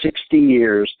waiting 60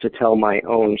 years to tell my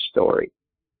own story."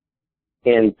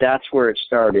 And that's where it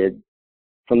started.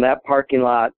 From that parking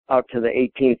lot out to the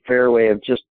 18th fairway of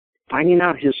just finding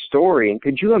out his story. And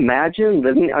could you imagine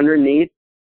living underneath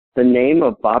the name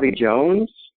of Bobby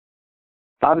Jones?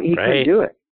 He couldn't do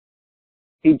it.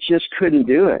 He just couldn't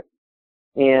do it.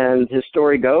 And his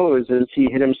story goes is he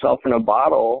hid himself in a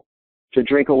bottle to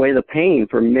drink away the pain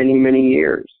for many, many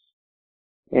years.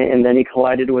 And then he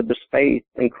collided with his faith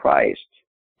in Christ.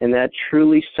 And that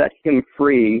truly set him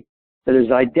free, that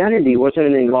his identity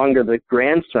wasn't any longer the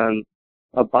grandson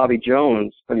of Bobby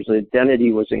Jones, but his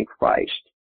identity was in Christ.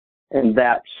 And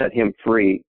that set him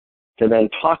free to then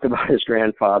talk about his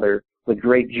grandfather with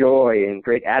great joy and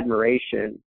great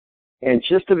admiration. And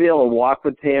just to be able to walk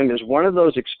with him is one of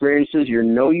those experiences, you're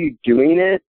doing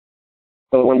it,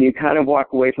 but when you kind of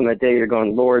walk away from that day, you're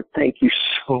going, "Lord, thank you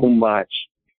so much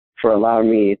for allowing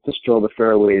me to stroll the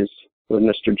fairways with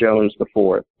Mr. Jones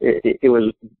IV." It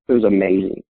was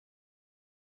amazing.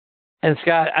 And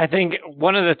Scott, I think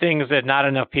one of the things that not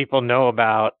enough people know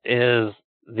about is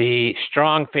the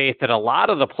strong faith that a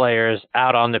lot of the players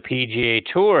out on the PGA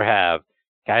Tour have.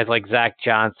 Guys like Zach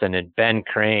Johnson and Ben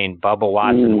Crane, Bubba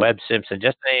Watson, Webb Simpson,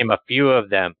 just to name a few of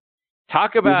them.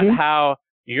 Talk about how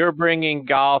you're bringing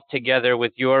golf together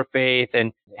with your faith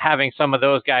and having some of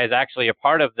those guys actually a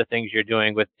part of the things you're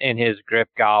doing within his grip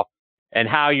golf, and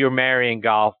how you're marrying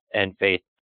golf and faith.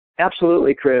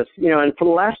 Absolutely, Chris. And for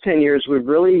the last 10 years, we've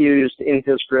really used In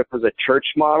His Grip as a church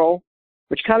model,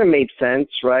 which kind of made sense,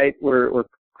 right? We're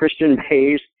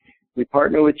Christian-based. We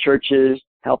partner with churches,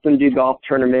 help them do golf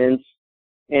tournaments,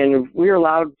 and we're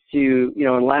allowed to, in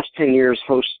the last 10 years,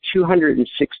 host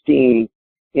 216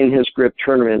 In His Grip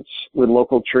tournaments with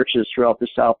local churches throughout the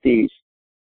Southeast.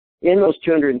 In those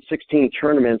 216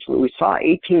 tournaments, we saw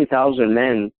 18,000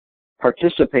 men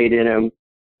participate in them.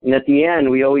 And at the end,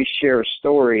 we always share a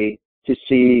story to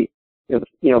see if,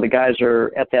 the guys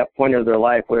are at that point of their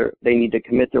life where they need to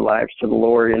commit their lives to the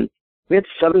Lord. And we had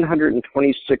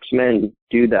 726 men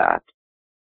do that.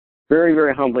 Very,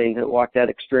 very humbling to walk that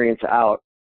experience out.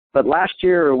 But last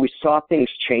year, we saw things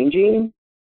changing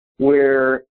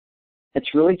where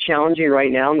it's really challenging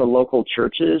right now in the local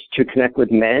churches to connect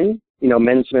with men.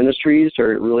 Men's ministries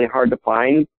are really hard to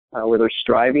find where they're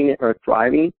striving or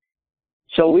thriving.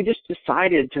 So we just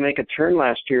decided to make a turn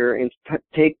last year and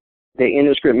take the In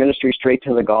His Grip ministry straight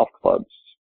to the golf clubs,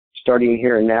 starting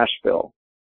here in Nashville.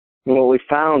 And what we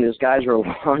found is guys are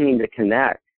longing to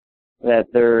connect, that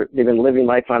they've been living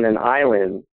life on an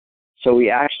island. So we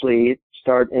actually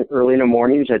start early in the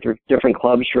mornings at different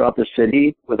clubs throughout the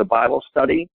city with a Bible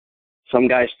study. Some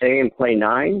guys stay and play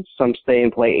 9, some stay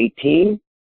and play 18.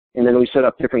 And then we set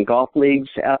up different golf leagues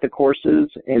at the courses,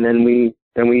 and then we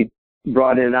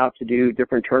brought it out to do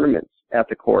different tournaments at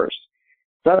the course.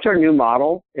 So that's our new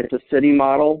model. It's a city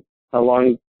model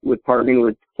along with partnering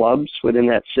with clubs within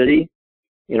that city.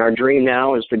 And our dream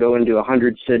now is to go into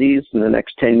 100 cities in the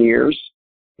next 10 years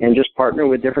and just partner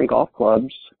with different golf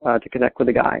clubs to connect with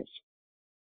the guys.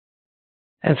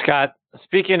 And Scott,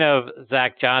 speaking of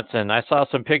Zach Johnson, I saw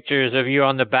some pictures of you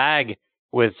on the bag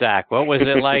with Zach. What was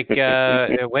it like?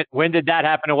 When did that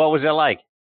happen, and what was it like?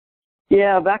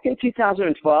 Yeah, back in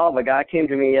 2012, a guy came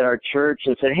to me at our church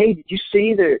and said, "Hey, did you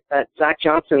see that Zach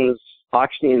Johnson's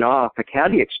auctioning off a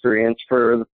caddy experience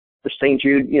for the St.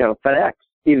 Jude, FedEx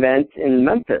event in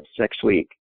Memphis next week.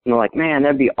 And I'm like, man,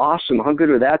 that'd be awesome. How good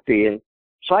would that be? And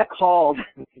so I called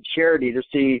the charity to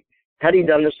see, had he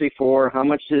done this before? How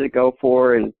much did it go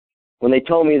for? And when they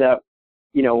told me that,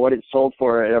 what it sold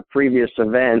for at a previous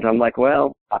event, I'm like,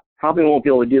 well, I probably won't be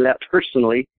able to do that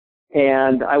personally.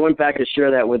 And I went back to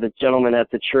share that with a gentleman at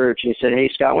the church, and he said, hey,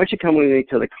 Scott, why don't you come with me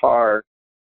to the car?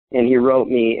 And he wrote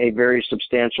me a very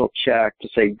substantial check to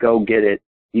say, go get it.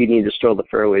 You need to stroll the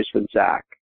fairways with Zach.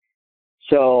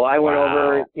 So I went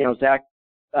over, Zach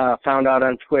found out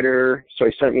on Twitter, so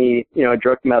he sent me, a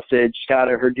direct message. Scott,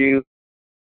 I heard you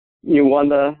won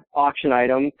the auction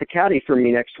item to caddy for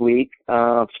me next week.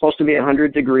 It's supposed to be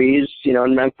 100 degrees,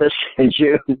 in Memphis in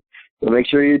June. So make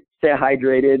sure you stay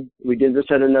hydrated. We did this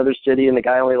at another city, and the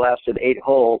guy only lasted 8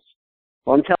 holes.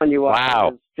 Well, I'm telling you what, I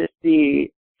was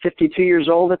 52 years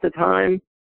old at the time,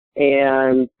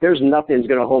 and there's nothing's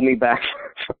going to hold me back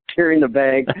from carrying the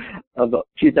bag of a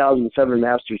 2007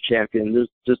 Masters champion. There's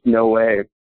just no way.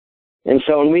 And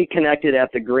so when we connected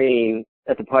at the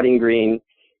putting green,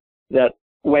 that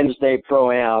Wednesday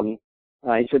Pro-Am,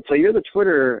 he said, so you're the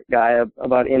Twitter guy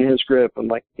about In His Grip. I'm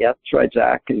like, yeah, that's right,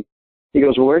 Zach. And he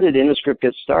goes, well, where did In His Grip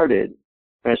get started?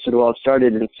 And I said, well, it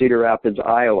started in Cedar Rapids,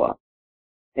 Iowa.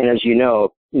 And as you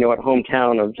know, what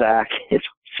hometown of Zach is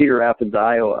Cedar Rapids,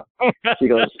 Iowa. So he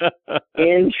goes,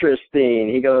 interesting.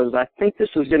 He goes, I think this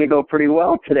is going to go pretty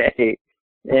well today.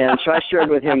 And so I shared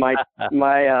with him my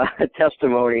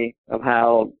testimony of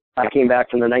how I came back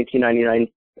from the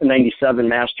 1997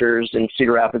 Masters in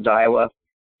Cedar Rapids, Iowa,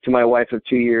 to my wife of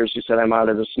 2 years who said, I'm out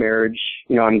of this marriage.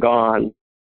 I'm gone.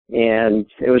 And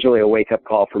it was really a wake-up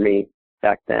call for me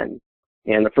back then.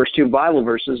 And the first 2 Bible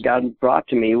verses God brought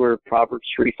to me were Proverbs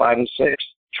 3:5-6.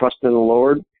 Trust in the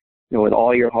Lord, with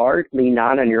all your heart. Lean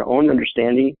not on your own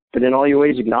understanding, but in all your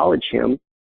ways acknowledge Him.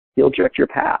 He'll direct your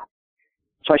path.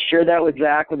 So I shared that with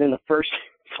Zach within the first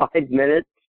 5 minutes.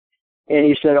 And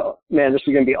he said, oh, man, this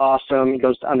is going to be awesome. He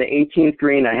goes, on the 18th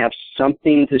green, I have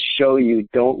something to show you.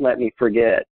 Don't let me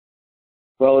forget.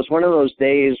 Well, it was one of those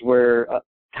days where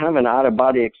kind of an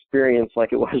out-of-body experience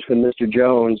like it was with Mr.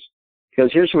 Jones, because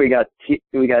here's where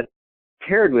we got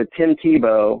paired with Tim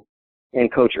Tebow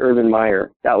and Coach Urban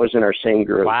Meyer. That was in our same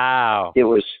group. Wow. It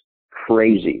was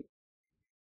crazy.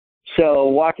 So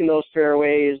walking those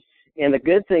fairways, and the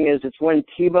good thing is it's when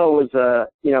Tebow was it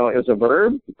was a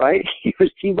verb, right? He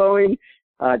was Tebowing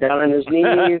down on his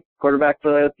knee, quarterback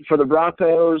for the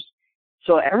Broncos.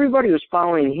 So everybody was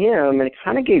following him, and it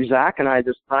kind of gave Zach and I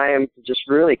this time to just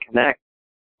really connect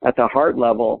at the heart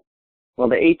level. Well,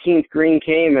 the 18th green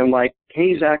came, and I'm like,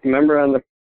 hey, Zach, remember on the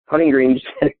putting green,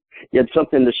 you had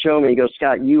something to show me. He goes,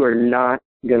 Scott, you are not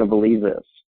going to believe this.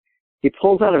 He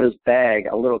pulls out of his bag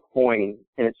a little coin,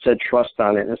 and it said trust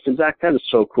on it. And I said, Zach, that is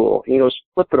so cool. And he goes,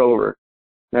 flip it over.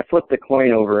 And I flipped the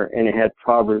coin over, and it had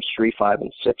Proverbs 3:5-6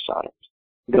 on it.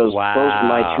 He goes, wow.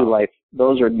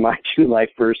 Those are my 2 life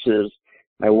verses.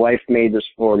 My wife made this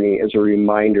for me as a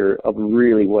reminder of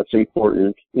really what's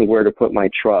important and where to put my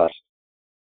trust.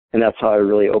 And that's how I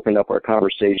really opened up our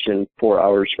conversation 4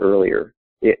 hours earlier.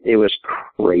 It was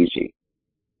crazy,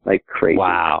 like crazy.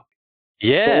 Wow.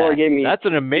 Yeah, so Lord gave me, that's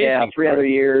an amazing 3 other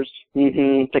years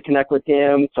to connect with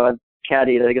him. So I've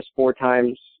caddied, I guess, 4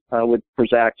 times for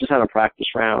Zach, just on a practice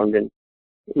round, and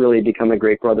really become a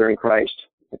great brother in Christ.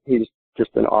 He's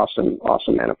just an awesome,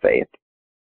 awesome man of faith.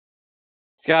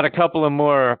 Got a couple of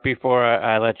more before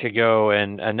I let you go.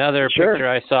 And another picture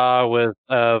I saw was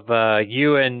of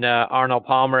you and Arnold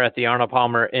Palmer at the Arnold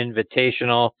Palmer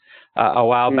Invitational a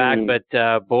while back. But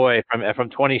boy,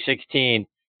 from 2016,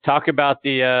 talk about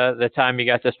the time you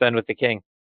got to spend with the King.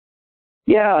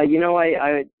 Yeah,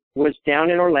 I was down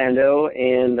in Orlando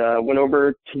and went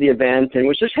over to the event and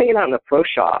was just hanging out in the pro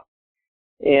shop.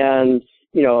 And,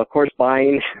 of course,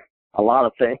 buying a lot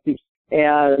of things.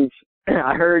 And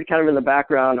I heard kind of in the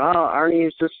background,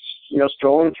 Arnie's just,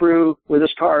 strolling through with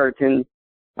his cart. And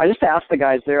I just asked the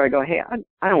guys there, I go, hey,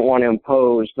 I don't want to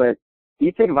impose, but do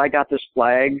you think if I got this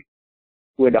flag,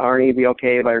 would Arnie be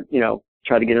okay if I,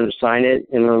 try to get him to sign it?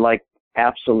 And they're like,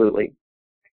 absolutely.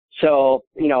 So,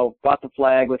 bought the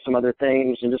flag with some other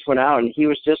things and just went out. And he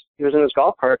was in his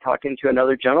golf cart talking to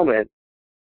another gentleman.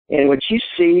 And what you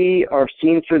see or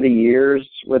seen through the years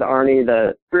with Arnie,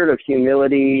 the spirit of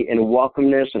humility and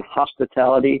welcomeness and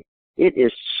hospitality, it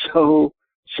is so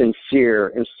sincere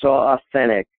and so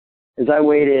authentic. As I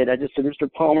waited, I just said, Mr.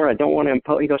 Palmer, I don't want to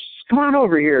impose. He goes, come on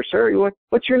over here, sir.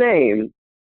 What's your name?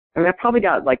 I mean, I probably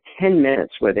got like 10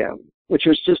 minutes with him, which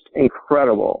was just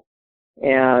incredible.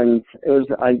 And it was,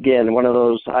 again, one of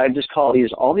those, I just call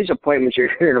all these appointments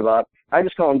you're hearing about, I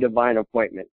just call them divine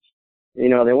appointments. They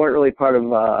weren't really part of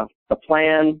the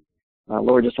plan.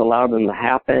 Lord just allowed them to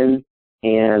happen.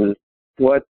 And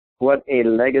what a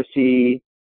legacy,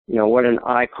 what an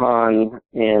icon,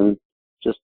 and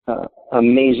just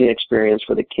amazing experience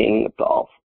for the king of golf.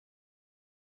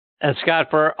 And Scott,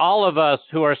 for all of us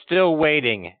who are still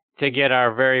waiting to get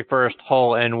our very first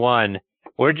hole-in-one,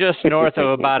 we're just north of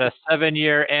about a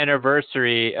 7-year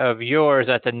anniversary of yours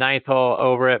at the 9th hole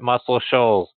over at Muscle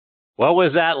Shoals. What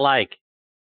was that like?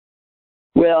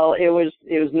 Well, it was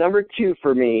number 2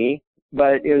 for me,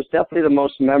 but it was definitely the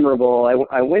most memorable.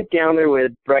 I went down there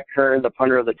with Brett Kern, the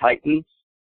punter of the Titans,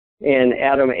 and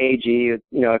Adam Agee,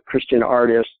 a Christian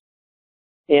artist.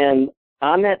 And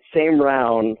on that same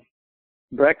round,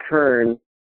 Brett Kern,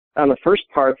 on the first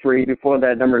par 3, before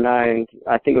that number 9,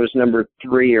 I think it was number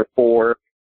 3 or 4,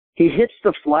 he hits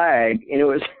the flag, and it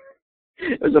was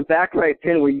a back right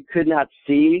pin where you could not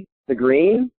see the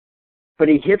green, but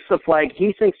he hits the flag.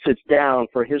 He thinks it's down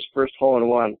for his first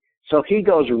hole-in-one. So he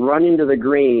goes running to the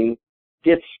green,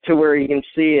 gets to where he can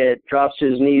see it, drops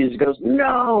his knees, goes,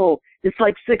 no, it's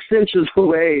like 6 inches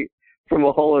away from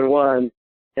a hole-in-one.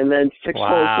 And then 6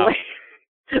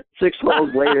 holes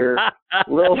later,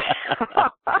 little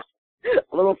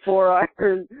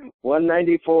 4-iron,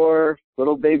 194,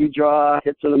 little baby draw,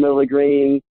 hits in the middle of the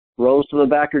green, rolls to the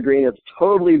back of the green. It's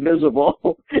totally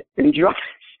visible, and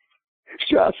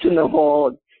drops in the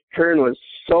hole. Kern was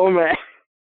so mad.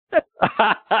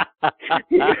 I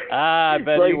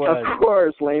bet he was. Of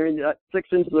course, Lehman, 6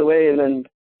 inches away, and then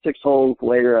 6 holes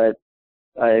later,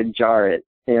 I jar it.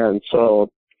 And so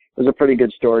there's a pretty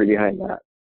good story behind that.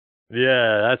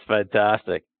 Yeah, that's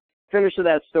fantastic. Finish of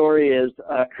that story is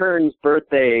Kern's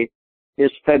birthday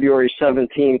is February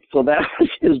 17th, so that was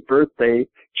his birthday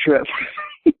trip.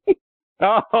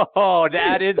 Oh, to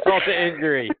add insult to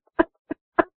injury.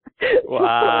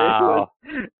 Wow.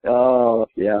 Oh,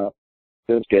 yeah.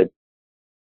 It was good.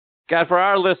 God, for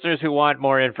our listeners who want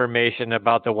more information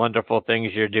about the wonderful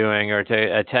things you're doing or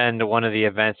to attend one of the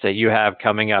events that you have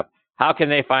coming up, how can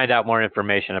they find out more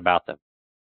information about them?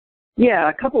 Yeah,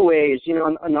 a couple ways.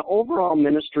 On the overall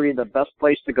ministry, the best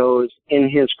place to go is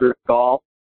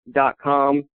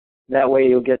inhisgripgolf.com. That way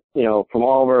you'll get, from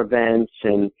all of our events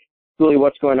and really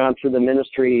what's going on through the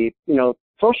ministry.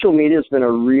 Social media has been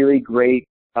a really great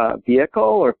vehicle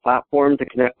or platform to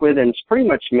connect with, and it's pretty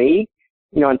much me.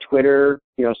 On Twitter,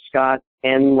 Scott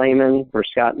N. Lehman or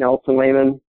Scott Nelson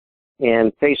Lehman,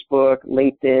 and Facebook,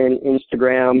 LinkedIn,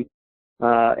 Instagram.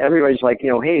 Everybody's like,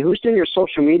 hey, who's doing your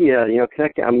social media?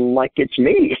 Connect. I'm like, it's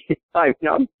me. I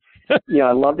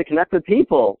love to connect with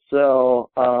people. So,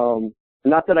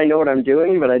 not that I know what I'm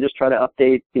doing, but I just try to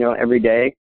update, every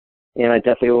day, and I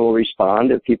definitely will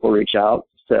respond if people reach out.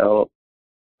 So,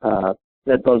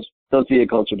 those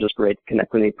vehicles are just great to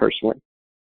connect with me personally.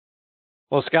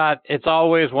 Well, Scott, it's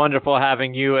always wonderful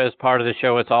having you as part of the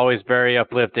show. It's always very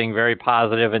uplifting, very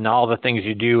positive, and all the things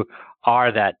you do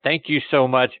are that. Thank you so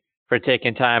much for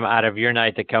taking time out of your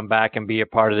night to come back and be a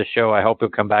part of the show. I hope you'll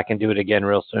come back and do it again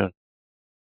real soon.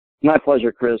 My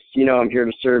pleasure, Chris. I'm here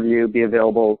to serve you, be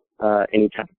available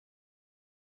anytime.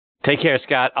 Take care,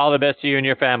 Scott. All the best to you and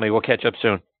your family. We'll catch up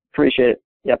soon. Appreciate it.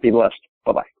 Yeah, be blessed.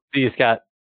 Bye-bye. See you, Scott.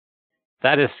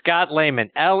 That is Scott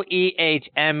Lehman, Lehmen,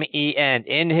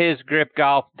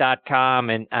 inhisgripgolf.com.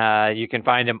 And you can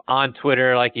find him on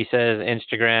Twitter, like he says,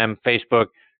 Instagram, Facebook.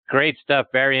 Great stuff,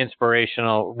 very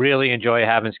inspirational. Really enjoy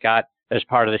having Scott as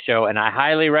part of the show. And I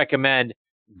highly recommend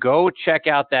go check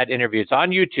out that interview. It's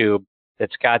on YouTube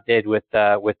that Scott did with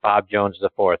Bob Jones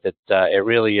IV. It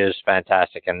really is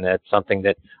fantastic, and it's something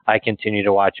that I continue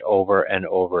to watch over and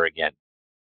over again.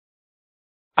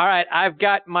 All right, I've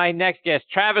got my next guest,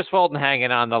 Travis Fulton,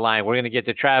 hanging on the line. We're going to get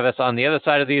to Travis on the other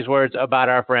side of these words about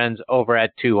our friends over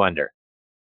at 2 Under.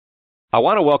 I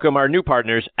want to welcome our new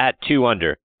partners at 2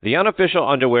 Under, the unofficial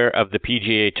underwear of the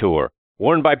PGA Tour,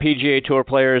 worn by PGA Tour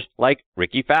players like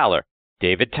Ricky Fowler,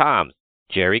 David Toms,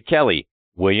 Jerry Kelly,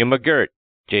 William McGirt,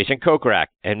 Jason Kokrak,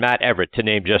 and Matt Everett, to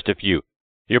name just a few.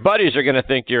 Your buddies are going to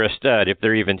think you're a stud if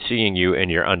they're even seeing you in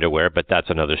your underwear, but that's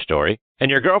another story.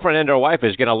 And your girlfriend and or wife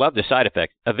is going to love the side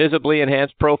effect, a visibly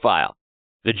enhanced profile.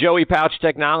 The Joey Pouch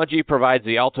technology provides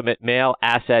the ultimate male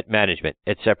asset management.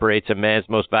 It separates a man's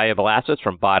most valuable assets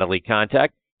from bodily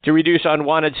contact to reduce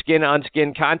unwanted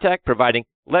skin-on-skin contact, providing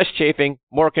less chafing,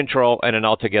 more control, and an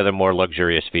altogether more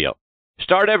luxurious feel.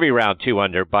 Start every round 2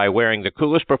 Under by wearing the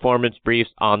coolest performance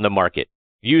briefs on the market.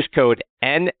 Use code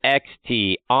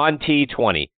NXT on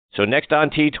T20, so next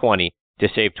on T20, to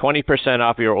save 20%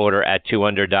 off your order at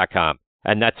 2under.com.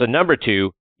 And that's the number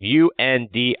 2,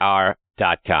 UNDR.com.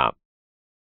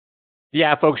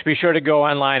 Yeah, folks, be sure to go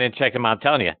online and check them out. I'm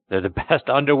telling you, they're the best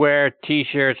underwear,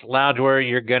 T-shirts, loungewear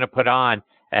you're going to put on.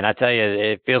 And I tell you,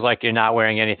 it feels like you're not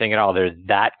wearing anything at all. They're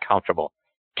that comfortable.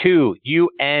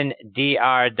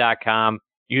 2UNDR.com.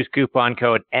 Use coupon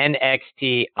code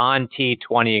NXT on T20.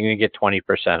 You're going to get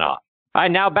 20% off. All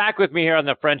right, now back with me here on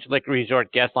the French Lick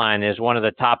Resort guest line is one of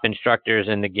the top instructors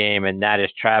in the game, and that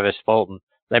is Travis Fulton.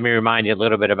 Let me remind you a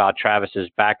little bit about Travis's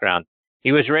background.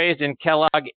 He was raised in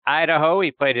Kellogg, Idaho.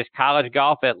 He played his college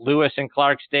golf at Lewis and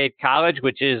Clark State College,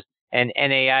 which is an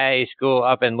NAIA school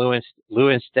up in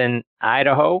Lewiston,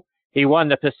 Idaho. He won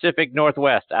the Pacific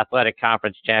Northwest Athletic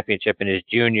Conference Championship in his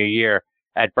junior year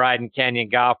at Bryden Canyon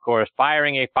Golf Course,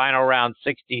 firing a final round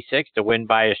 66 to win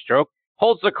by a stroke.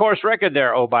 Holds the course record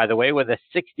there, oh, by the way, with a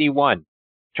 61.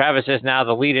 Travis is now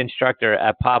the lead instructor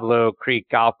at Pablo Creek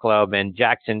Golf Club and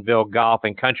Jacksonville Golf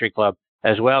and Country Club,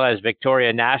 as well as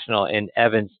Victoria National in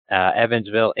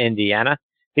Evansville, Indiana.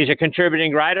 He's a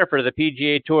contributing writer for the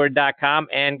PGA Tour.com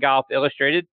and Golf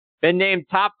Illustrated. Been named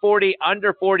top 40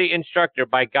 under 40 instructor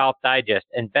by Golf Digest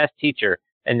and best teacher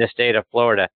in the state of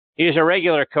Florida. He is a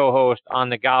regular co-host on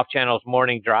the Golf Channel's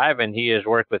Morning Drive, and he has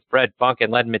worked with Fred Funk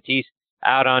and Len Matisse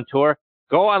out on tour.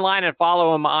 Go online and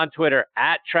follow him on Twitter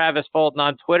at Travis Fulton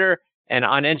on Twitter and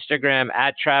on Instagram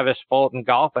at Travis Fulton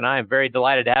Golf. And I am very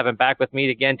delighted to have him back with me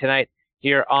again tonight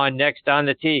here on Next on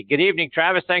the Tee. Good evening,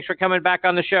 Travis. Thanks for coming back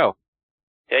on the show.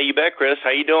 Yeah, you bet, Chris. How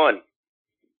you doing?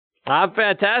 I'm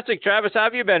fantastic. Travis, how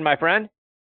have you been, my friend?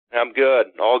 I'm good.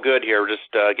 All good here. We're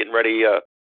just getting ready.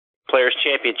 Players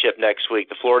Championship next week,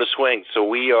 the Florida Swing. So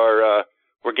we're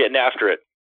getting after it.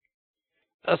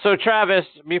 So, Travis,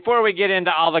 before we get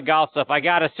into all the golf stuff, I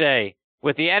got to say,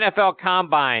 with the NFL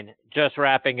Combine just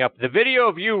wrapping up, the video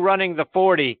of you running the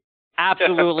 40,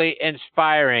 absolutely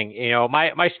inspiring. You know,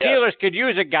 my Steelers could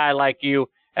use a guy like you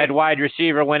at wide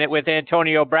receiver with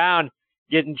Antonio Brown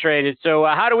getting traded. So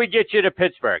how do we get you to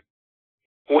Pittsburgh?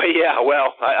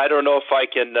 Well, I don't know if I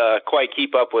can quite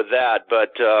keep up with that,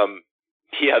 but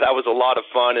that was a lot of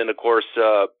fun, and of course,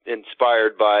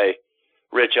 inspired by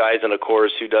Rich Eisen, of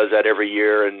course, who does that every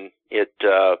year, and it's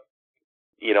a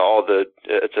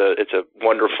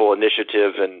wonderful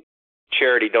initiative and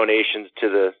charity donations to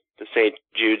the St.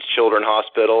 Jude's Children's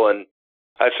Hospital, and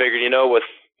I figured, with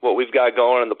what we've got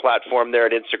going on the platform there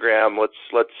at Instagram, let's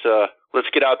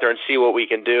get out there and see what we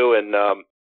can do. And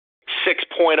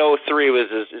 6.03 was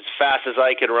as fast as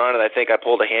I could run, and I think I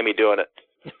pulled a hammy doing it.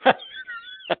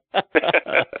 That's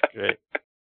great.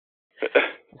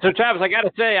 So, Travis, I got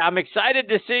to say, I'm excited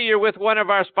to see you're with one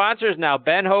of our sponsors now,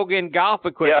 Ben Hogan Golf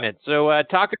Equipment. Yeah. So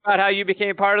talk about how you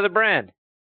became part of the brand.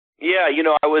 Yeah,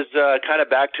 I was kind of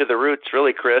back to the roots,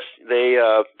 really, Chris.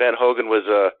 Ben Hogan was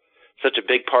such a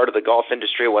big part of the golf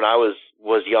industry when I was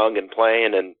young and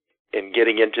playing and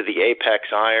getting into the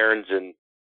Apex irons, and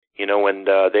when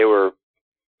they were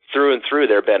through and through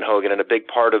there, Ben Hogan, and a big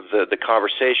part of the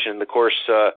conversation. Of course,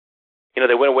 they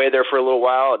went away there for a little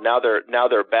while, and now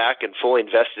they're back and fully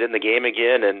invested in the game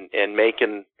again and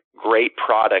making great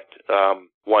product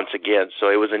once again. So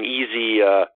it was an easy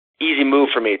move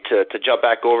for me to jump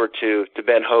back over to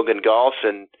Ben Hogan Golf,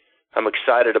 and I'm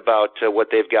excited about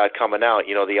what they've got coming out.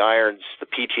 The irons, the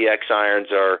PTX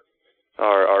irons are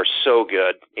so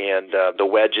good, and the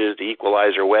wedges, the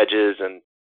equalizer wedges, and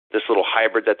this little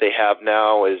hybrid that they have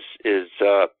now is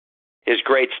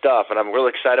great stuff. And I'm really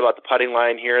excited about the putting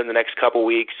line here in the next couple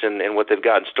weeks and what they've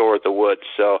got in store at the Woods.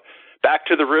 So back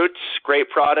to the roots, great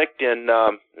product, and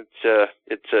it's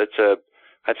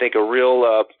I think a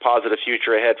real positive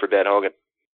future ahead for Ben Hogan.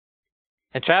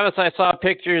 And Travis, I saw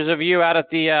pictures of you out at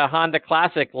the Honda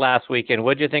Classic last weekend.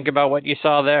 What did you think about what you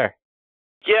saw there?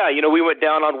 Yeah, we went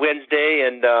down on Wednesday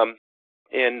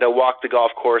and walked the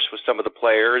golf course with some of the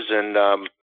players, and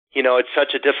it's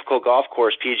such a difficult golf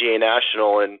course, PGA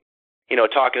National, and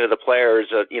talking to the players,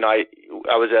 I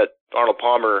was at Arnold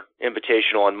Palmer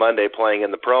Invitational on Monday playing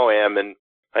in the Pro-Am, and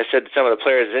I said to some of the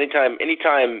players,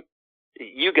 anytime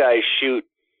you guys shoot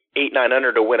 8-9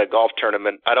 under to win a golf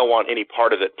tournament, I don't want any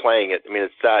part of it playing it. I mean,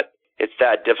 it's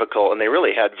that difficult, and they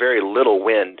really had very little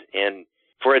wind, and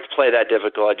for it to play that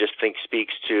difficult, I just think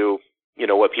speaks to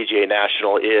what PGA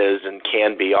National is and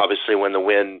can be, obviously, when the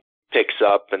wind picks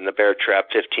up and the bear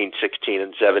trap 15, 16,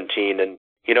 and 17, and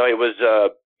it was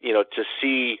to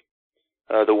see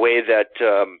the way that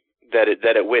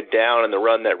it went down and the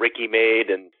run that Ricky made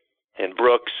and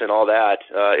Brooks and all that.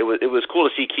 It was cool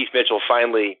to see Keith Mitchell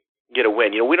finally get a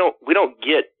win. We don't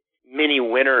get many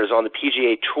winners on the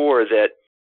PGA Tour that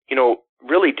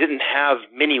really didn't have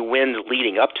many wins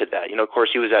leading up to that. Of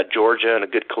course, he was at Georgia and a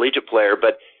good collegiate player,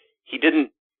 but he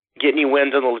didn't get any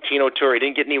wins on the Latino Tour. He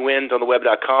didn't get any wins on the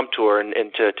Web.com Tour, and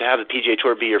to have the PGA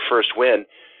Tour be your first win,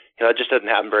 that just doesn't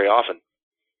happen very often.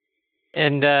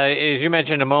 And as you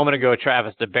mentioned a moment ago,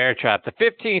 Travis, the bear trap, the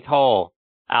 15th hole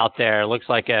out there looks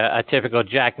like a typical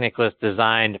Jack Nicklaus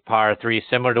designed par 3,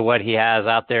 similar to what he has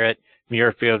out there at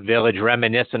Muirfield Village,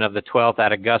 reminiscent of the 12th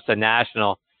at Augusta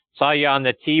National. Saw you on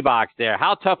the tee box there.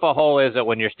 How tough a hole is it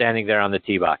when you're standing there on the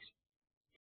tee box?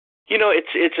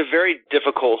 It's a very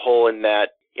difficult hole in that,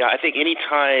 I think any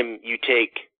time you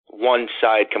take one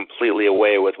side completely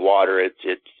away with water,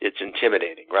 it's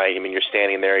intimidating, right? I mean, you're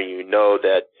standing there, you know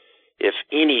that if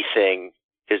anything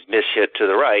is mishit to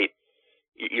the right,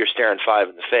 you're staring 5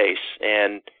 in the face.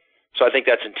 And so I think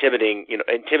that's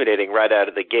intimidating right out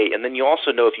of the gate. And then you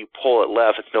also know if you pull it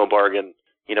left, it's no bargain,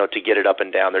 to get it up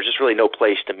and down. There's just really no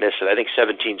place to miss it. I think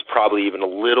 17 is probably even a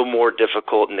little more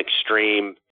difficult and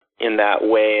extreme in that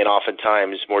way, and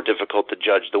oftentimes more difficult to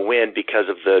judge the wind because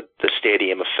of the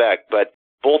stadium effect. But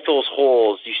both those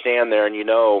holes, you stand there and you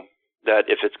know that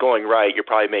if it's going right, you're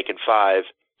probably making 5.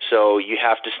 So you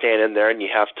have to stand in there and you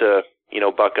have to,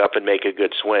 buck up and make a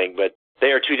good swing. But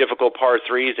they are 2 difficult par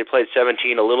 3s. They played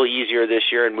 17 a little easier this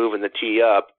year in moving the tee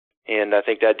up, and I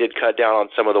think that did cut down on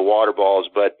some of the water balls.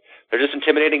 But they're just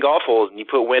intimidating golf holes, and you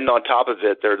put wind on top of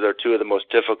it, they're 2 of the most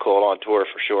difficult on tour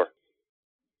for sure.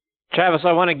 Travis,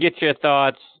 I want to get your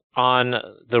thoughts on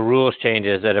the rules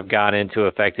changes that have gone into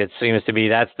effect. It seems to be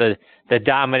that's the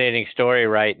dominating story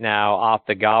right now off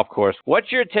the golf course.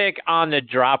 What's your take on the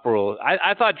drop rule?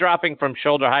 I thought dropping from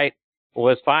shoulder height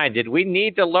was fine. Did we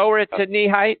need to lower it to knee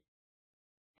height?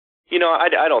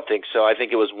 I don't think so. I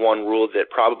think it was one rule that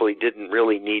probably didn't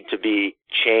really need to be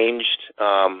changed,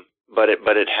 but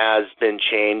it has been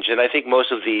changed. And I think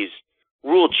most of these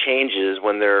rule changes,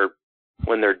 when they're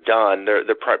done,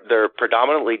 they're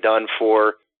predominantly done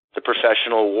for the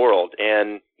professional world.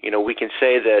 And we can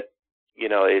say that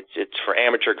it's for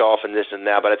amateur golf and this and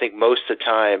that, but I think most of the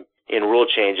time in rule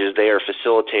changes they are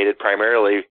facilitated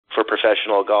primarily for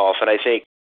professional golf. And I think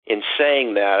in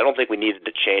saying that, I don't think we needed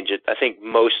to change it. I think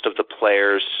most of the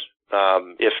players,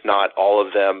 if not all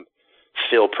of them,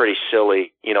 feel pretty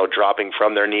silly, dropping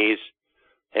from their knees.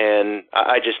 And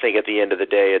I just think at the end of the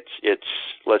day, it's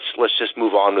let's just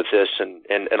move on with this and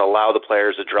allow the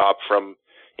players to drop from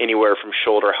anywhere from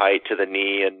shoulder height to the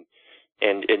knee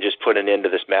and just put an end to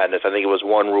this madness. I think it was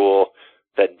one rule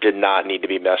that did not need to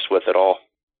be messed with at all.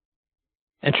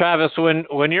 And Travis,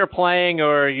 when you're playing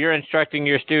or you're instructing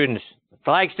your students,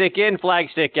 flag stick in, flag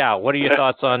stick out. What are your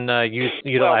thoughts on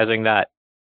utilizing that?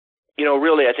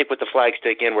 Really, I think with the flag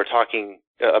stick in, we're talking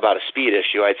about a speed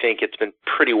issue. I think it's been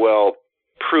pretty well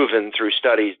proven through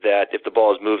studies that if the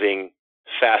ball is moving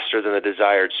faster than the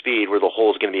desired speed, where the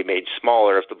hole is going to be made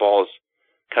smaller, if the ball is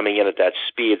coming in at that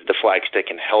speed, the flag stick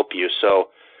can help you. So,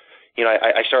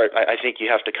 I think you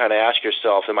have to kind of ask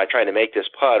yourself, am I trying to make this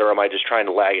putt or am I just trying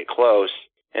to lag it close?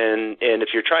 And if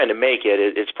you're trying to make it,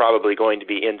 it's probably going to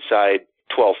be inside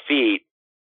 12 feet.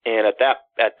 And at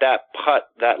that putt,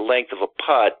 that length of a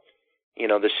putt,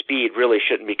 the speed really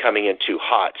shouldn't be coming in too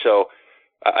hot. So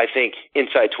I think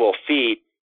inside 12 feet,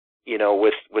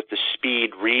 with the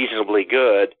speed reasonably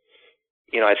good,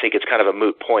 I think it's kind of a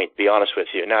moot point, to be honest with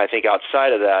you. Now, I think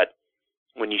outside of that,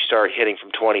 when you start hitting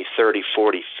from 20, 30,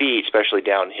 40 feet, especially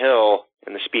downhill,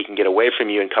 and the speed can get away from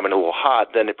you and come in a little hot,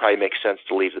 then it probably makes sense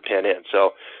to leave the pin in.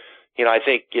 So, I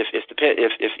think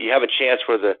if you have a chance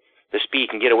where the speed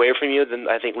can get away from you, then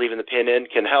I think leaving the pin in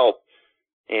can help.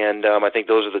 And I think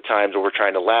those are the times where we're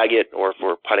trying to lag it, or if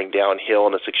we're putting downhill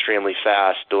and it's extremely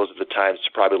fast, those are the times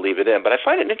to probably leave it in. But I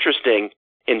find it interesting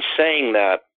in saying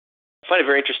that. I find it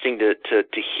very interesting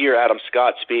to hear Adam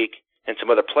Scott speak and some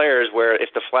other players where if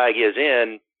the flag is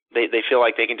in, they feel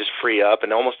like they can just free up,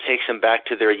 and it almost takes them back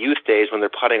to their youth days when they're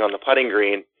putting on the putting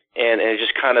green, and it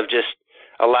just kind of just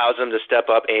allows them to step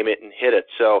up, aim it, and hit it.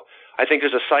 So I think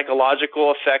there's a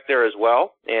psychological effect there as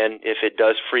well, and if it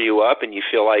does free you up and you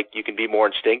feel like you can be more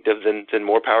instinctive, then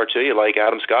more power to you, like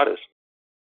Adam Scott is.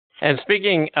 And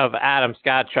speaking of Adam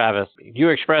Scott, Travis, you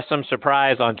expressed some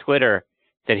surprise on Twitter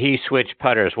that he switched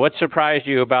putters. What surprised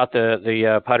you about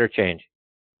the putter change?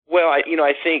 Well,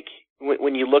 I think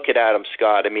when you look at Adam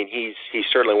Scott, I mean, he's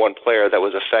certainly one player that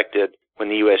was affected when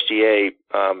the USGA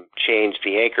changed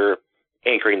the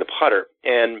anchoring the putter.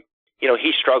 And,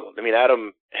 he struggled. I mean,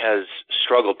 Adam has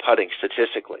struggled putting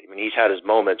statistically. I mean, he's had his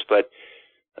moments, but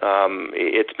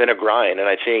it's been a grind. And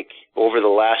I think over the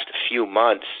last few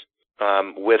months,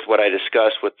 with what I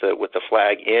discussed with the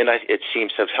flag in, it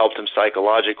seems to have helped him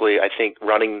psychologically. I think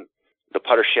running the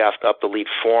putter shaft up the lead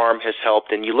forearm has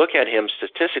helped. And you look at him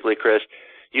statistically, Chris,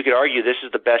 you could argue this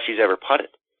is the best he's ever putted.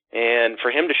 And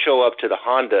for him to show up to the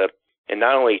Honda and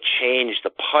not only change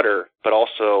the putter, but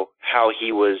also how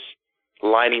he was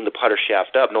lining the putter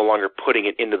shaft up, no longer putting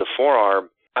it into the forearm,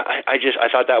 I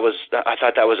thought that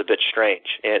was a bit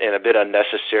strange and a bit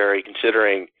unnecessary,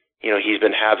 considering he's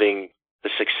been having the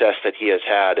success that he has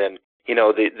had, and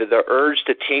the urge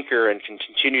to tinker and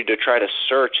continue to try to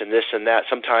search and this and that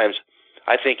sometimes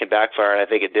I think can backfire, and I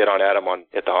think it did on Adam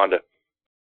at the Honda.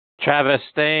 Travis,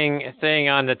 staying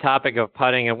on the topic of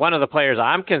putting, and one of the players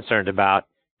I'm concerned about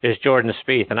is Jordan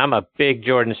Spieth, and I'm a big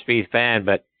Jordan Spieth fan,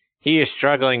 but he is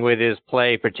struggling with his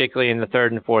play, particularly in the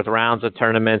third and fourth rounds of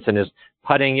tournaments, and his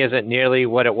putting isn't nearly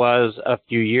what it was a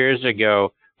few years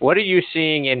ago. What are you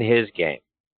seeing in his game?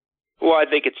 Well, I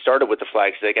think it started with the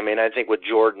flag stick. I mean, I think with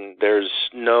Jordan, it's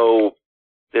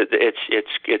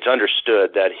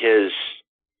understood that his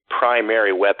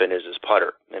primary weapon is his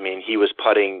putter. I mean, he was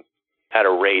putting at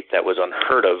a rate that was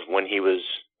unheard of when he was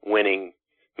winning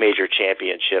major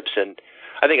championships. And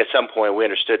I think at some point we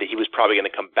understood that he was probably going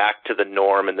to come back to the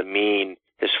norm and the mean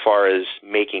as far as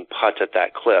making putts at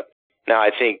that clip. Now, I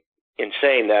think in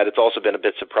saying that, it's also been a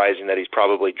bit surprising that he's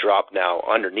probably dropped now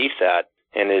underneath that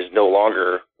and is no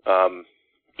longer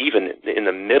even in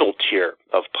the middle tier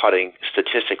of putting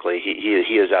statistically. He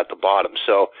is at the bottom.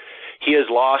 So he has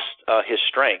lost his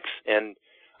strength. And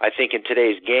I think in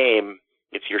today's game,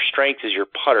 if your strength is your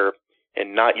putter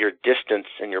and not your distance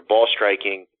and your ball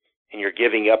striking, and you're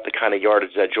giving up the kind of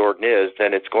yardage that Jordan is,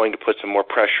 then it's going to put some more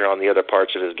pressure on the other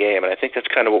parts of his game. And I think that's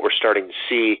kind of what we're starting to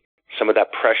see, some of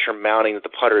that pressure mounting, that the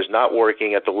putter is not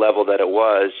working at the level that it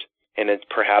was, and it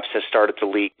perhaps has started to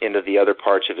leak into the other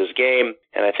parts of his game.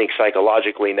 And I think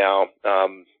psychologically now,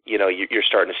 you're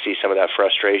starting to see some of that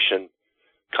frustration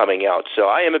coming out. So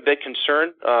I am a bit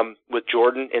concerned with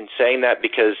Jordan in saying that,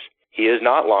 because he is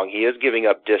not long. He is giving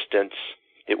up distance.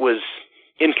 It was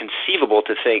inconceivable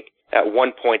to think at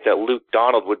one point that Luke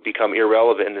Donald would become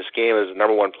irrelevant in this game as the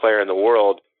number one player in the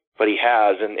world, but he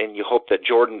has, and you hope that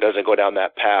Jordan doesn't go down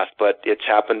that path. But it's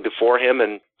happened before him,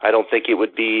 and I don't think it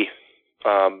would be,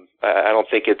 I don't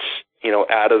think it's,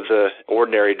 out of the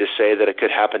ordinary to say that it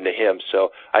could happen to him. So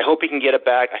I hope he can get it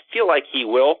back. I feel like he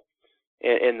will,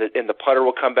 and the putter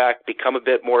will come back, become a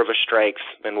bit more of a strength,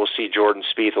 and we'll see Jordan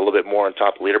Spieth a little bit more on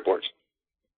top of leaderboards.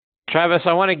 Travis,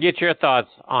 I want to get your thoughts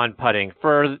on putting.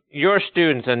 For your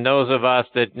students and those of us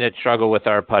that struggle with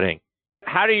our putting,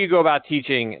 how do you go about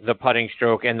teaching the putting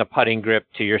stroke and the putting grip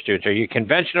to your students? Are you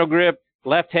conventional grip,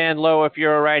 left hand low if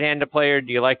you're a right-handed player?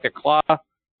 Do you like the claw?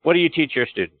 What do you teach your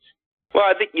students? Well,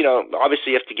 I think,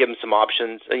 obviously you have to give them some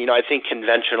options. I think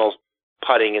conventional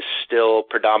putting is still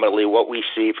predominantly what we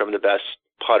see from the best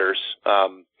putters.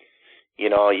 You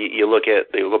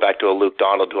go back to a Luke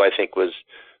Donald, who I think was,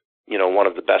 one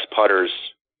of the best putters,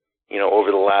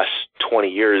 over the last 20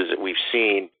 years that we've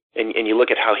seen. And you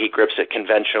look at how he grips it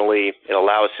conventionally. It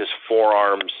allows his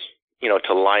forearms,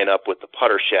 to line up with the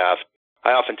putter shaft.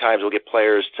 I oftentimes will get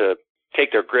players to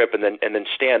take their grip and then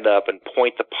stand up and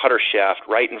point the putter shaft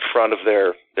right in front of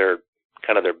their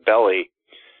belly,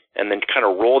 and then kind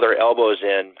of roll their elbows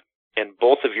in, and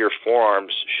both of your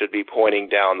forearms should be pointing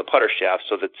down the putter shaft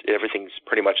so that everything's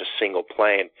pretty much a single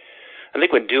plane. I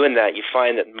think when doing that, you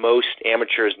find that most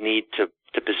amateurs need to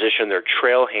position their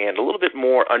trail hand a little bit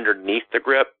more underneath the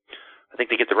grip. I think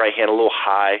they get the right hand a little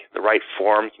high, the right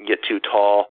form can get too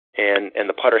tall, and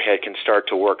the putter head can start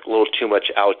to work a little too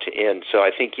much out to in. So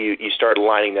I think you start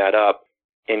lining that up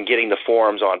and getting the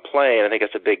forearms on plane. I think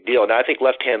that's a big deal. Now I think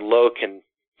left hand low can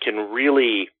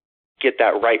really get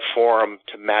that right forearm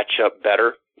to match up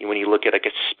better. When you look at like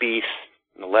a Spieth,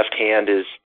 and the left hand is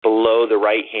below the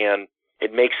right hand,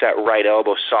 it makes that right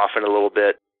elbow soften a little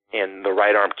bit, and the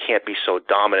right arm can't be so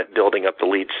dominant building up the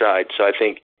lead side. So I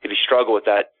think if you struggle with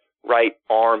that right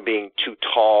arm being too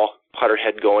tall, putter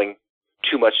head going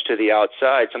too much to the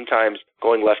outside, sometimes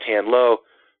going left hand low,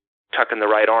 tucking the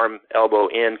right arm elbow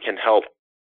in can help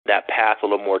that path a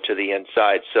little more to the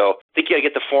inside. So I think you got to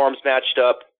get the forearms matched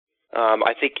up.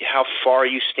 I think how far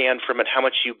you stand from it, how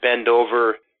much you bend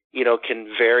over, can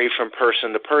vary from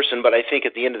person to person. But I think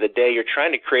at the end of the day, you're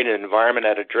trying to create an environment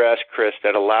at address, Chris,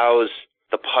 that allows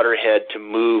the putter head to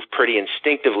move pretty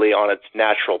instinctively on its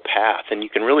natural path. And you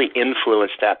can really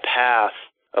influence that path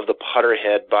of the putter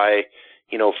head by,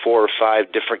 4 or 5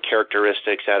 different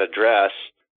characteristics at address,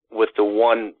 with the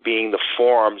one being the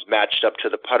forearms matched up to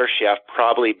the putter shaft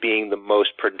probably being the most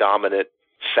predominant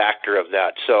factor of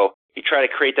that. So you try to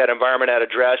create that environment at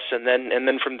address, and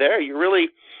then from there, you really,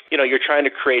 you're trying to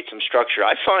create some structure.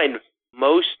 I find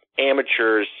most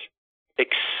amateurs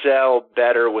excel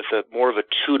better with more of a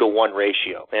 2-to-1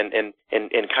 ratio, and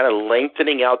kind of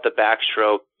lengthening out the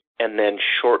backstroke and then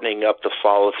shortening up the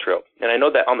follow through. And I know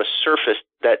that on the surface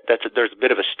there's a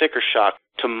bit of a sticker shock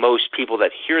to most people that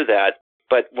hear that,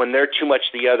 But when they're too much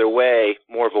the other way,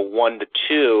 more of a 1 to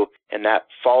 2, and that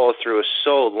follow through is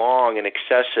so long and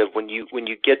excessive, when you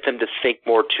get them to think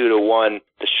more 2 to 1,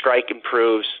 the strike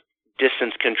improves,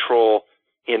 distance control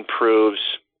improves,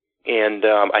 and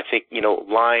I think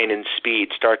line and speed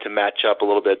start to match up a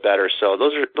little bit better. So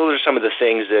those are some of the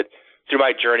things that through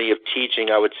my journey of teaching,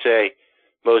 I would say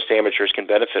most amateurs can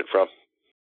benefit from.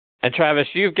 And Travis,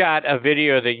 you've got a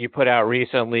video that you put out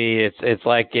recently. It's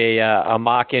like a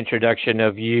mock introduction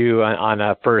of you on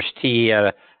a first tee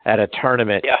at a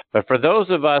tournament. Yeah. But for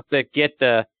those of us that get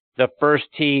the first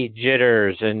tee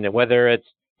jitters, and whether it's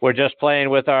we're just playing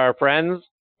with our friends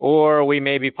or we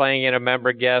may be playing in a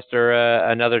member guest or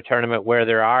another tournament where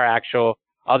there are actual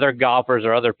other golfers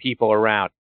or other people around,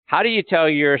 how do you tell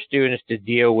your students to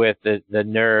deal with the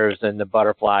nerves and the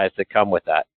butterflies that come with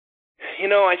that?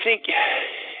 I think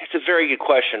it's a very good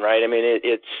question, right? I mean,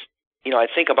 it's I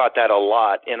think about that a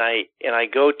lot, and I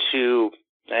go to,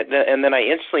 and then I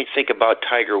instantly think about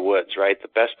Tiger Woods, right? The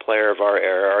best player of our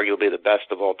era, arguably the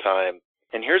best of all time.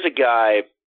 And here's a guy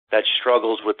that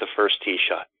struggles with the first tee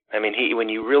shot. I mean, when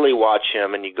you really watch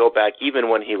him and you go back, even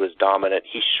when he was dominant,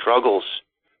 he struggles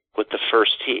with the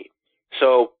first tee.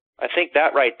 So I think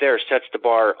that right there sets the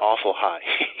bar awful high.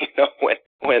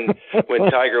 When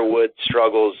Tiger Woods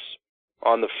struggles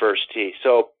on the first tee.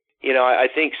 So, I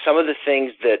think some of the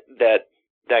things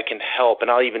that can help,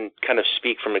 and I'll even kind of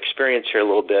speak from experience here a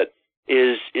little bit,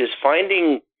 is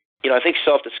finding, I think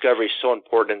self-discovery is so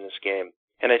important in this game.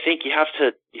 And I think you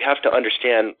have to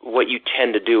understand what you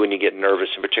tend to do when you get nervous,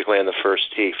 and particularly on the first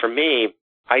tee. For me,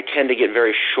 I tend to get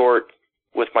very short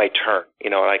with my turn,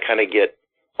 and I kind of get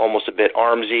almost a bit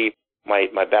armsy. My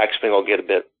backswing will get a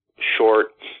bit short,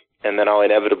 and then I'll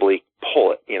inevitably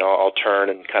pull it. I'll turn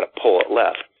and kind of pull it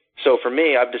left. So for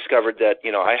me, I've discovered that,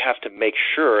 I have to make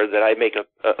sure that I make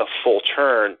a full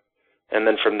turn and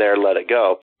then from there let it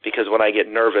go. Because when I get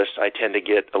nervous, I tend to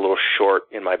get a little short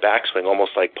in my backswing,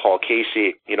 almost like Paul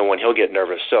Casey, when he'll get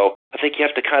nervous. So I think you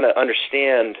have to kind of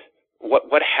understand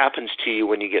what happens to you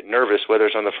when you get nervous, whether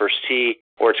it's on the first tee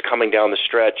or it's coming down the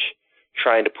stretch,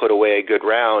 trying to put away a good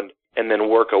round and then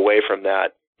work away from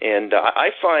that. And I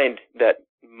find that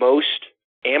most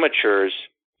amateurs,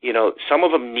 some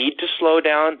of them need to slow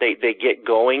down. They get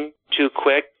going too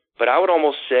quick. But I would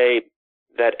almost say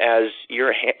that as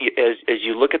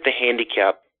you look at the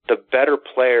handicap, the better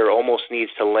player almost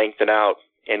needs to lengthen out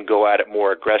and go at it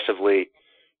more aggressively,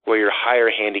 where your higher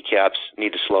handicaps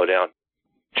need to slow down.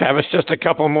 Travis, just a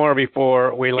couple more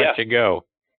before we let you go.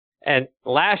 And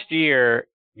last year,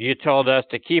 you told us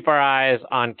to keep our eyes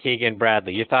on Keegan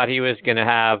Bradley. You thought he was going to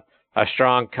have a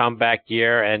strong comeback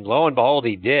year, and lo and behold,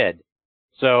 he did.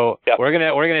 So we're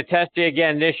gonna test you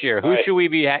again this year. Who should we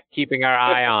be keeping our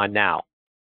eye on now?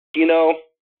 And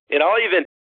I'll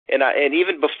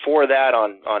even before that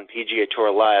on PGA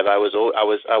Tour Live, I was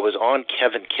on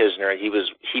Kevin Kisner. He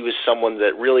was someone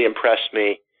that really impressed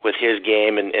me with his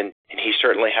game, and he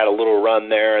certainly had a little run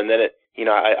there. And then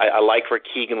I liked where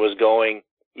Keegan was going.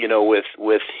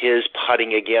 With his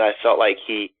putting again, I felt like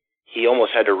he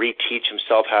almost had to reteach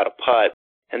himself how to putt.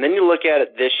 And then you look at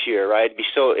it this year, right?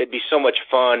 It'd be so much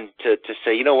fun to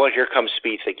say, here comes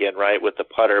Spieth again, right, with the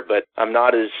putter. But I'm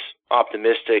not as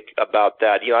optimistic about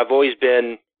that. I've always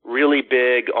been really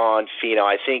big on Finau.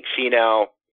 I think Finau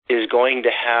is going to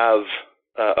have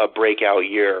a breakout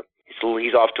year.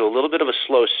 He's off to a little bit of a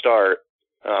slow start,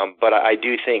 but I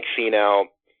do think Finau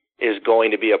is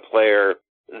going to be a player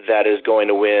that is going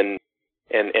to win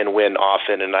and win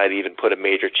often, and I'd even put a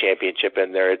major championship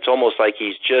in there. It's almost like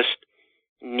he's just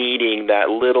needing that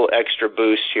little extra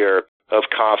boost here of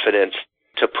confidence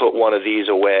to put one of these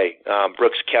away.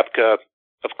 Brooks Koepka,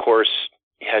 of course,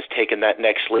 has taken that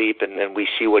next leap, and we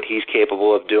see what he's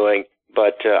capable of doing.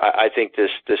 But I think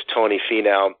this Tony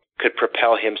Finau could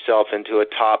propel himself into a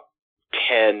top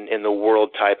 10 in the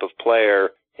world type of player,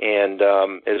 and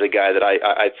is a guy that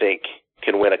I think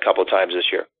can win a couple times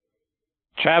this year.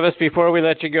 Travis, before we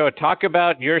let you go, talk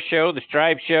about your show, The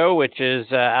Stripe Show, which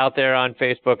is out there on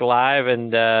Facebook Live,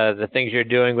 and the things you're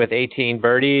doing with 18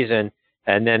 Birdies, and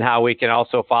then how we can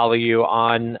also follow you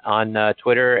on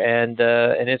Twitter and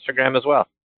Instagram as well.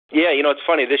 Yeah, it's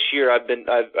funny. This year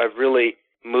I've really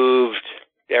moved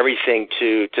everything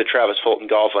to Travis Fulton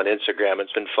Golf on Instagram.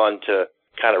 It's been fun to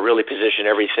kind of really position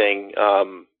everything,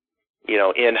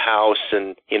 in-house,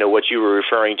 and what you were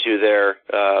referring to there.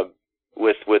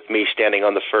 With me standing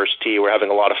on the first tee, we're having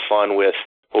a lot of fun with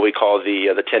what we call the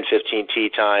 10-15 tee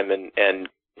time, and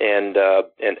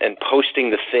posting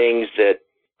the things that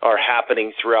are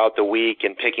happening throughout the week,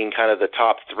 and picking kind of the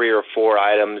top 3 or 4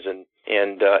 items and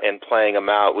playing them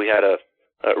out. We had a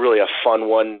really fun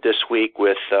one this week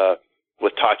with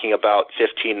with talking about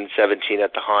 15 and 17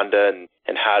 at the Honda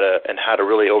and how to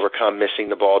really overcome missing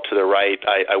the ball to the right.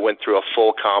 I went through a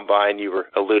full combine. You were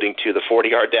alluding to the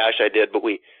 40-yard dash I did, but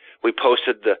we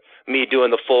posted me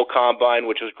doing the full combine,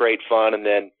 which was great fun, and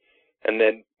then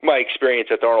my experience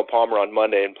at the Arnold Palmer on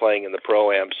Monday and playing in the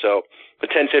Pro-Am. So the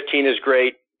 10-15 is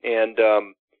great, and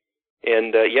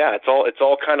yeah, it's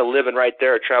all kind of living right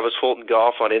there at Travis Fulton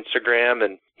Golf on Instagram,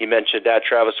 and he mentioned at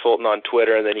Travis Fulton on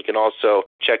Twitter, and then you can also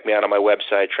check me out on my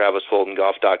website,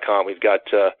 travisfultongolf.com. We've got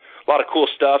a lot of cool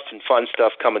stuff and fun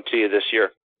stuff coming to you this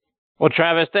year. Well,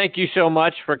 Travis, thank you so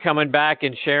much for coming back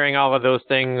and sharing all of those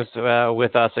things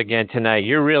with us again tonight.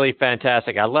 You're really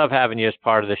fantastic. I love having you as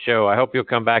part of the show. I hope you'll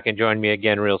come back and join me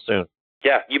again real soon.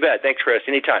 Yeah, you bet. Thanks, Chris.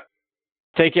 Anytime.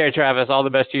 Take care, Travis. All the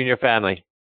best to you and your family.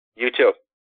 You too.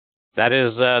 That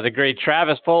is the great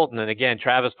Travis Fulton. And again,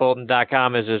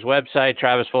 travisfulton.com is his website.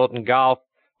 Travis Fulton Golf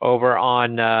over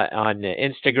on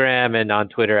Instagram and on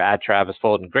Twitter at Travis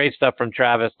Fulton. Great stuff from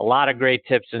Travis. A lot of great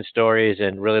tips and stories,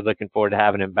 and really looking forward to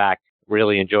having him back.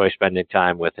 Really enjoy spending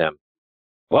time with him.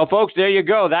 Well, folks, there you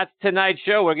go. That's tonight's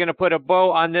show. We're going to put a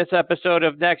bow on this episode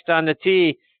of Next on the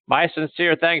Tee. My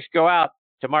sincere thanks go out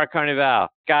to Mark Carnevale,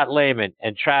 Scott Lehman,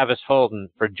 and Travis Fulton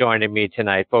for joining me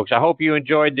tonight. Folks, I hope you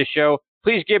enjoyed the show.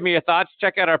 Please give me your thoughts.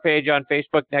 Check out our page on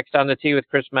Facebook, Next on the Tee with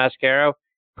Chris Mascaro.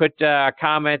 Put a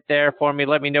comment there for me.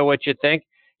 Let me know what you think.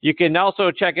 You can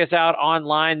also check us out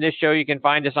online. This show, you can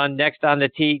find us on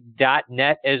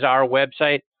nextonthetee.net is our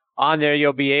website. On there,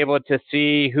 you'll be able to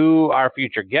see who our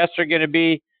future guests are going to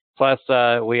be. Plus,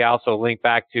 we also link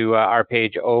back to our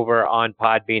page over on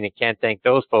Podbean. And can't thank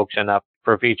those folks enough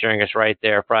for featuring us right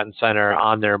there front and center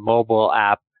on their mobile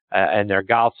app and their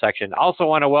golf section. Also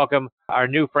want to welcome our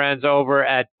new friends over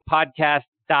at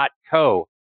podcast.co.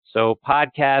 So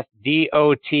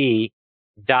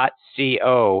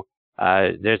podcastdot.co.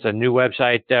 There's a new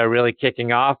website really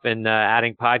kicking off and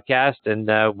adding podcasts, and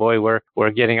boy,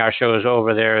 we're getting our shows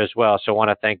over there as well. So I want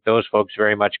to thank those folks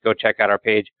very much. Go check out our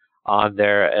page on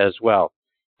there as well.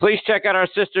 Please check out our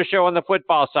sister show on the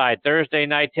football side, Thursday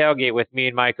Night Tailgate, with me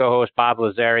and my co-host Bob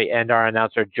Lazzari and our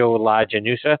announcer Joe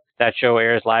LaJanusa. That show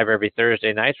airs live every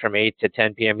Thursday nights from 8 to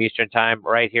 10 p.m. Eastern Time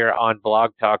right here on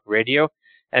Blog Talk Radio.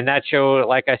 And that show,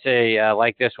 like I say,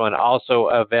 like this one, also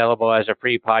available as a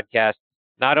free podcast,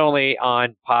 not only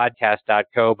on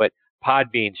podcast.co, but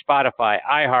Podbean, Spotify,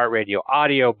 iHeartRadio,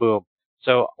 Audio Boom.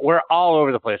 So we're all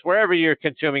over the place. Wherever you're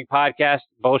consuming podcasts,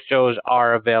 both shows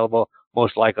are available,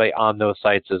 most likely on those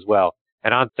sites as well.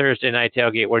 And on Thursday Night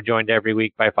Tailgate, we're joined every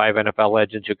week by 5 NFL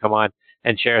legends who come on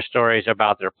and share stories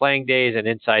about their playing days and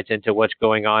insights into what's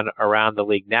going on around the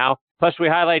league now. Plus, we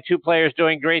highlight 2 players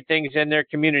doing great things in their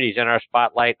communities in our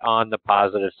Spotlight on the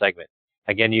Positive segment.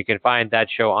 Again, you can find that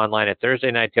show online at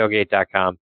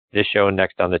ThursdayNightTailgate.com, this show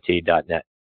nextonthetee.net.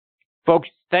 Folks,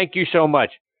 thank you so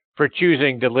much for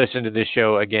choosing to listen to this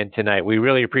show again tonight. We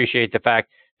really appreciate the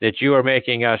fact that you are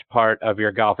making us part of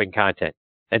your golfing content.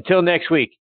 Until next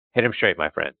week, hit 'em straight, my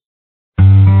friends.